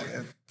aware. Like,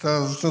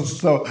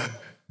 so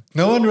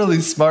no one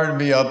really smartened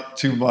me up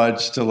too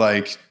much to,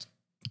 like,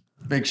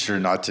 make sure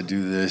not to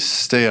do this.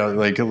 Stay out.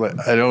 Like,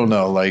 I don't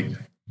know. Like,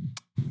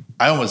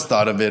 I almost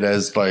thought of it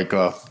as like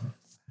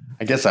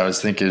I guess I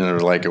was thinking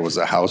like it was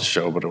a house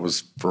show, but it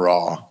was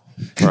Raw.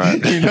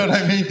 Right. You know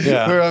what I mean?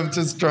 Yeah. Where I'm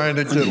just trying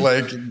to get,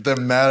 like,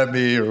 them mad at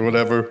me or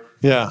whatever.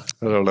 Yeah.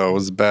 I don't know. It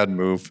was a bad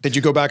move. Did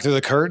you go back through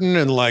the curtain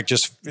and, like,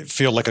 just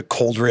feel like a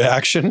cold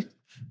reaction?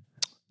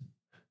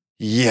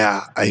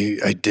 Yeah,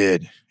 I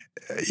did.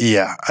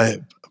 Yeah, I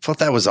thought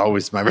that was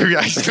always my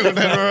reaction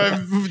whenever I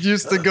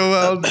used to go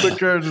out the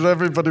curtain, and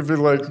everybody be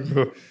like,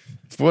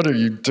 what are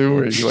you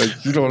doing?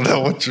 Like, you don't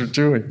know what you're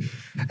doing.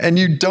 And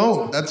you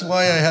don't. That's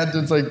why I had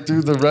to, like,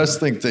 do the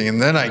wrestling thing.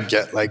 And then I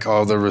get, like,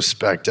 all the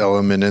respect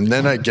element. And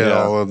then I get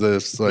all of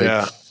this,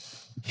 like,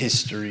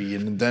 history.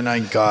 And then I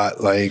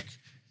got, like,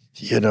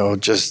 you know,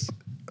 just,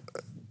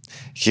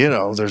 you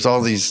know, there's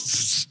all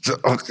these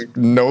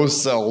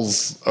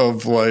no-cells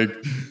of, like,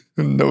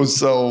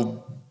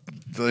 no-cell,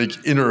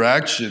 like,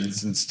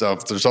 interactions and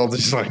stuff. There's all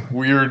these, like,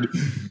 weird,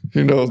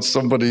 you know,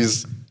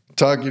 somebody's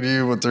talking to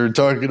you, what they're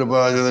talking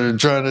about, and they're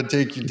trying to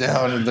take you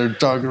down, and they're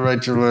talking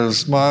right to you, they're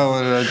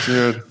smiling at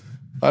you.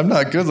 I'm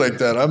not good like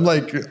that. I'm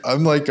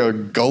like a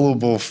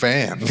gullible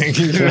fan.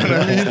 You know what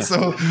I mean?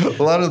 So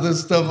a lot of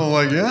this stuff, I'm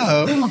like,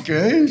 yeah,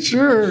 okay,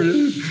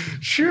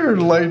 sure,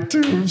 light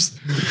tubes.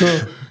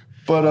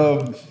 But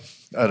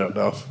I don't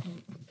know.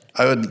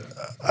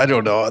 I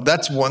don't know.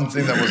 That's one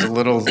thing that was a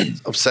little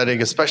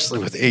upsetting, especially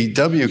with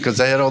AEW, because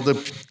I had all the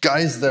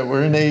guys that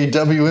were in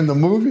AEW in the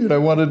movie, and I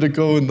wanted to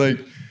go and, like,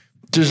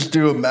 just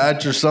do a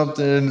match or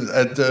something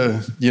at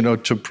the, you know,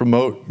 to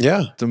promote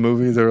the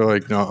movie. They were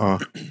like, no.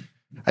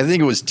 I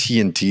think it was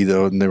TNT,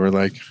 though, and they were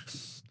like,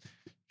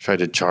 tried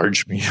to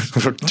charge me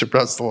to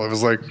wrestle. I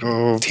was like,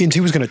 oh. TNT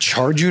was going to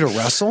charge you to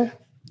wrestle?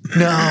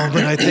 No,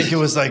 but I think it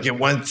was like it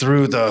went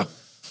through the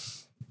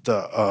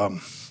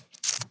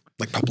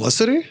like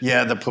publicity?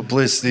 Yeah, the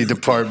publicity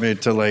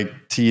department to, like,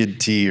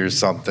 TNT or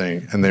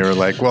something. And they were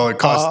like, well, it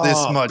costs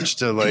this much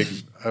to, like,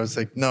 I was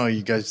like, no,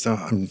 you guys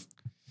don't.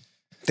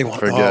 They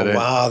want. Forget it.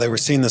 Wow, they were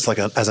seeing this like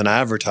as an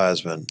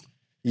advertisement.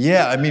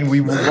 Yeah, I mean,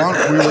 we were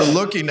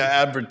looking to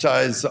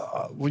advertise,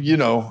 you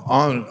know,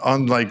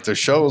 on like the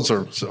shows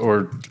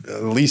or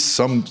at least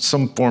some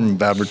form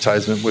of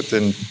advertisement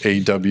within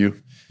AEW.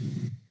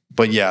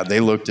 But yeah, they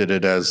looked at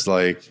it as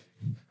like,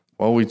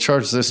 well, we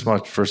charge this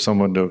much for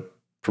someone to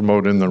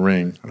promote in the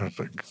ring. I was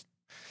like,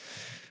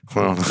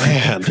 well,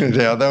 man,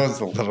 yeah, that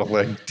was a little,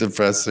 like,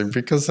 depressing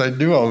because I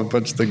knew a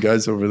bunch of the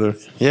guys over there.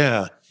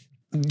 Yeah.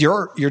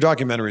 Your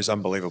documentary is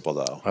unbelievable,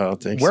 though. I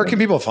don't think Where so. can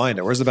people find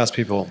it? Where's the best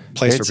place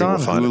for people to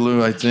find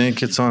Hulu, I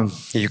think. It's on.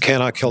 it? You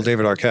Cannot Kill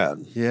David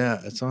Arquette.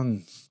 Yeah, it's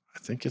on. I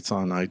think it's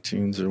on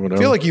iTunes or whatever.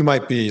 I feel like you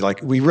might be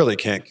like, we really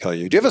can't kill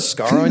you. Do you have a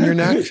scar on your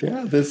neck?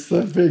 Yeah, this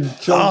big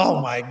chunk.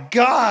 Oh my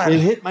God. It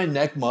hit my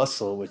neck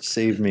muscle, which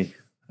saved me.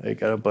 I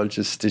got a bunch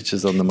of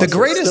stitches on the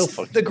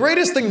muscle. The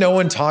greatest thing no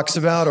one talks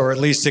about, or at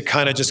least it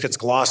kind of just gets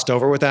glossed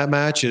over with that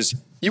match, is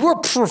you are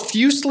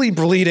profusely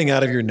bleeding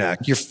out of your neck.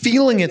 You're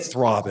feeling it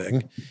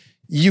throbbing.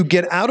 You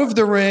get out of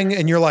the ring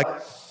and you're like,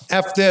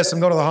 F this, I'm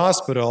going to the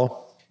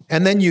hospital.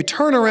 And then you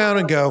turn around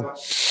and go,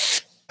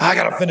 I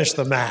got to finish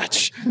the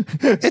match.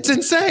 It's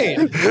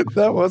insane.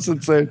 That was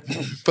insane.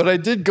 But I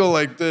did go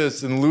like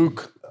this, and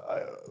Luke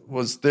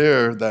was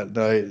there that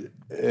night,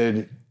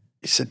 and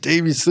he said,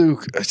 Davey's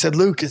Luke. I said,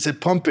 Luke, is it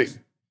pumping?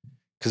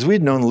 Because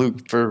we'd known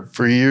Luke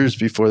for years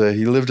before that.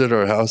 He lived at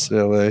our house in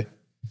L.A.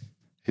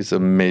 He's an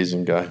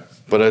amazing guy.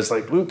 But I was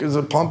like, Luke, is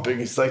it pumping?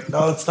 He's like,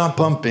 no, it's not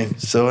pumping.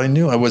 So I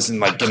knew I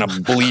wasn't like going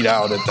to bleed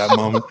out at that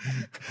moment.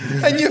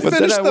 And you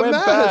finished the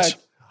match.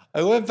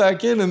 I went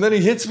back in, and then he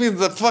hits me with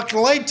the fucking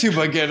light tube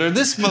again, or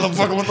this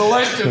motherfucker with the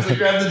light tube to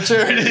grab the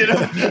chair. You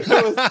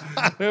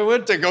know? I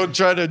went to go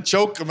try to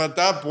choke him at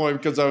that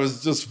point because I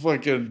was just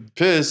fucking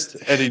pissed,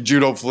 and he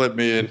judo flipped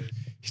me, and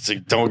he's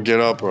like, don't get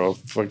up or I'll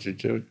fucking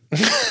kill you.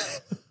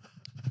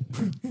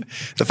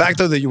 The fact,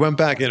 though, that you went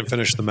back in and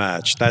finished the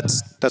match,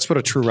 that's what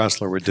a true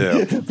wrestler would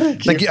do.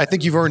 I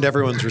think you've earned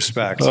everyone's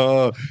respect.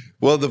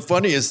 Well, the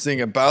funniest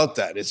thing about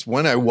that is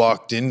when I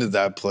walked into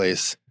that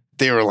place,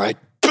 they were like,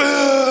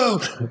 boo!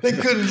 They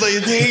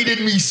hated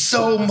me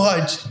so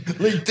much.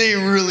 Like, they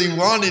really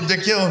wanted to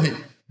kill me.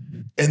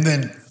 And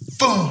then,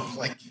 boom,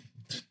 like,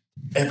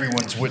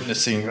 everyone's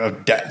witnessing a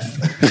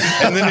death.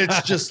 And then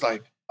it's just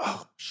like,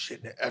 oh,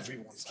 shit,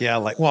 everyone's like, yeah,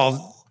 like,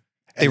 well,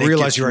 they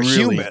realize you're a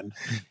human.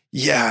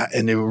 Yeah,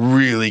 and it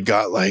really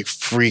got, like,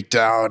 freaked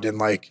out. And,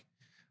 like,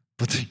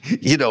 but,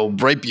 you know,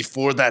 right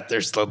before that,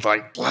 there's the,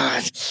 like,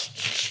 blood.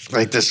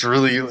 Like, this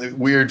really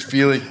weird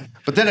feeling.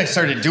 But then I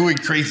started doing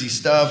crazy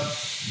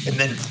stuff. And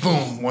then,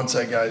 boom, once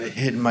I got it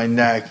hit in my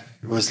neck,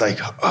 it was like,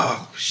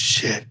 oh,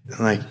 shit.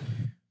 And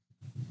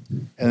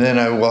then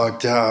I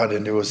walked out,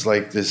 and it was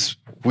like this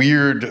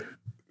weird,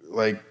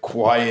 like,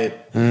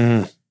 quiet.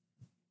 And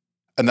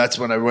that's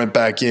when I went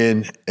back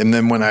in. And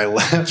then when I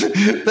left,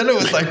 then it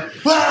was like,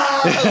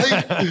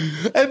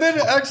 and then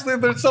actually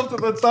there's something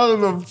that's not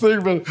in the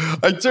thing, but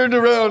I turned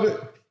around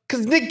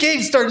because Nick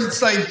Gage started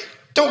saying,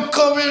 don't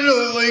come in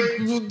like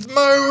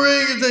my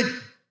ring. It's like,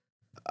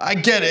 I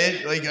get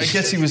it. Like, I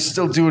guess he was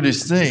still doing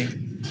his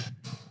thing.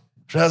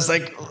 But I was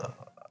like,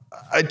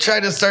 I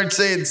tried to start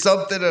saying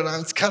something, and I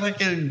was kind of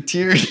getting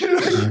teary.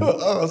 I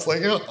was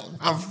like,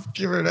 oh,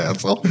 you're an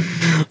asshole.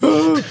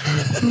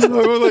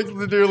 I like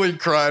literally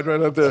cried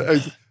right up there.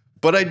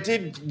 But I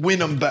did win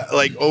them back,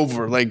 like,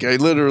 over. Like, I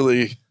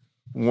literally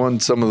won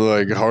some of the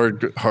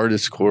like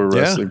hardest core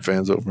wrestling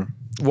fans over.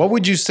 What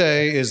would you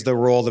say is the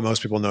role that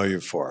most people know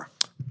you for?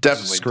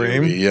 Definitely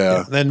Scream. Dewey,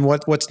 yeah. Then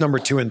what's number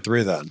 2 and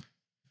 3 then?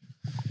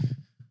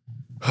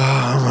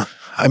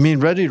 I mean,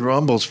 Ready to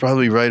Rumble's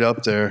probably right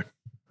up there.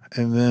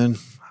 And then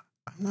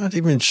I'm not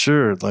even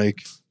sure.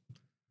 Like,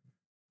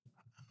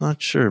 I'm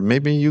not sure.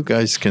 Maybe you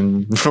guys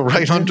can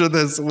right under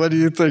this. What do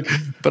you think?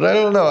 But I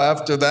don't know.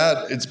 After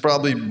that, it's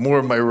probably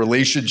more my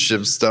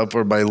relationship stuff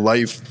or my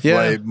life.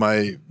 Yeah.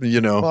 My you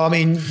know. Well, I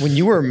mean, when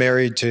you were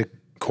married to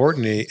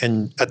Courtney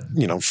and,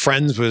 you know,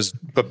 Friends was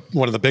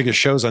one of the biggest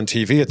shows on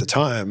TV at the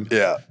time.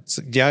 Yeah.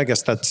 So, yeah, I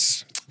guess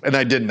that's... And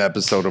I did an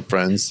episode of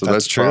Friends. So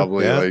that's true.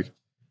 probably Yeah. like...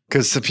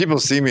 Because people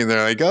see me and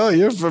they're like, oh,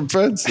 you're from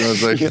Friends. And I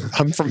was like,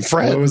 I'm from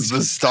Friends. I was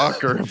the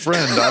stalker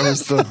friend. I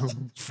was the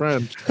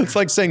friend. It's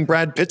like saying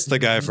Brad Pitt's the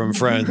guy from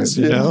Friends,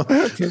 you know?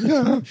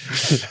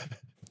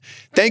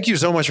 Thank you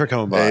so much for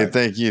coming by. Hey,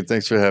 thank you.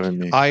 Thanks for having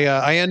me.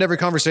 I end every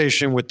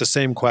conversation with the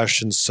same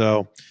question,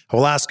 so I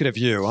will ask it of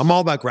you. I'm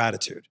all about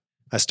gratitude.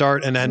 I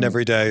start and end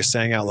every day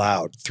saying out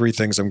loud 3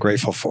 things I'm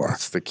grateful for.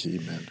 That's the key,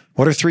 man.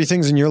 What are 3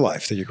 things in your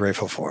life that you're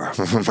grateful for?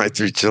 My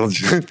 3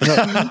 children.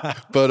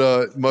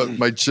 But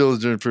my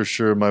children for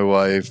sure, my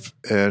wife,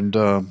 and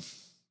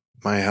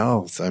my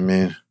health. I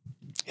mean,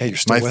 yeah, you're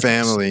still with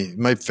us.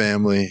 My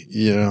family,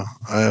 you know,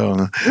 I don't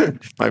know.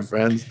 My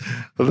friends.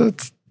 I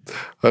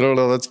don't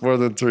know. That's more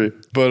than 3.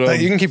 But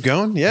you can keep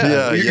going.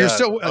 Yeah. You're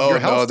still, your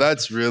health, no,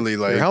 that's really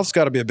like... Your health's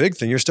got to be a big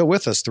thing. You're still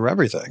with us through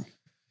everything.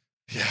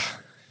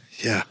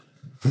 Yeah.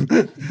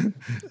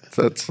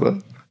 That's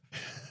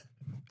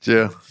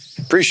yeah.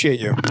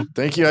 Appreciate you.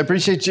 Thank you. I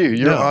appreciate you.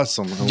 You're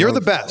awesome. You're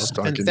the best.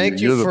 And thank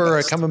you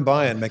for coming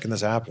by and making this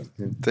happen.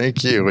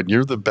 Thank you. And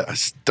you're the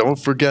best. Don't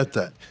forget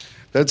that.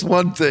 That's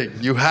one thing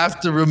you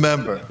have to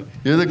remember.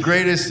 You're the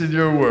greatest in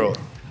your world.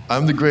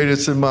 I'm the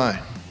greatest in mine.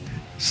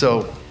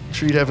 So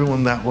treat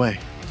everyone that way,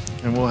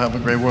 and we'll have a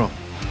great world.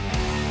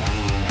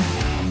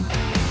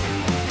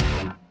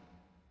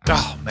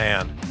 Oh,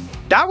 man.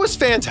 That was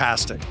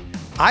fantastic.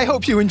 I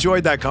hope you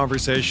enjoyed that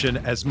conversation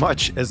as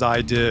much as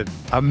I did.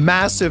 A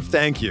massive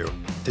thank you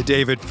to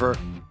David for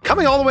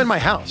coming all the way to my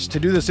house to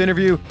do this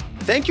interview.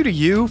 Thank you to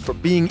you for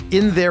being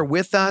in there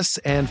with us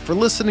and for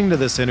listening to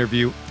this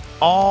interview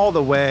all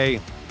the way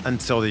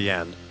until the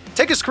end.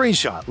 Take a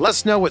screenshot. Let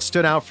us know what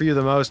stood out for you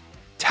the most.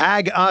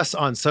 Tag us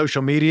on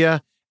social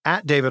media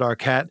at David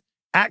Arquette,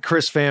 at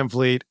Chris Van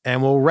Vliet,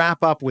 and we'll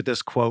wrap up with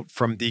this quote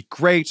from the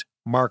great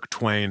Mark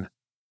Twain.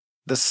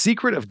 The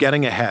secret of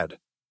getting ahead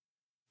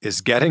is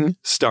getting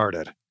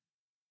started.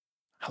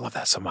 I love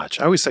that so much.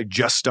 I always say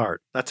just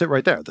start. That's it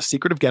right there. The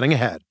secret of getting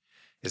ahead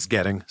is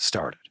getting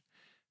started.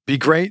 Be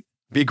great.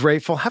 Be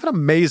grateful. Have an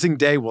amazing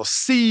day. We'll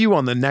see you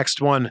on the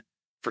next one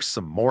for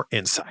some more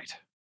insight.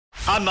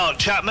 I'm Mark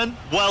Chapman.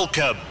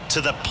 Welcome to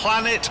the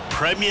Planet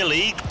Premier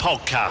League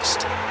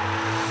podcast.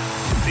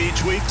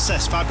 Each week,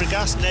 Cesc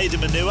Fabregas, Nader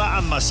Manua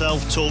and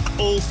myself talk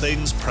all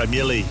things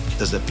Premier League.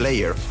 As a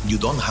player, you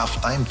don't have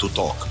time to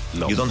talk.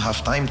 No. You don't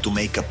have time to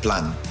make a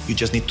plan. You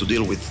just need to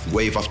deal with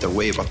wave after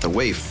wave after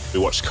wave. We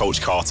watched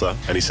Coach Carter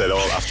and he said,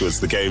 afterwards,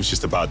 the game's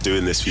just about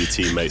doing this for your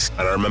teammates.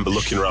 And I remember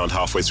looking around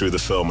halfway through the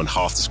film and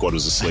half the squad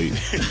was asleep.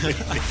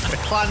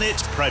 Planet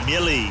Premier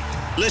League.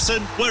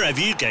 Listen wherever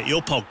you get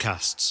your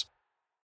podcasts.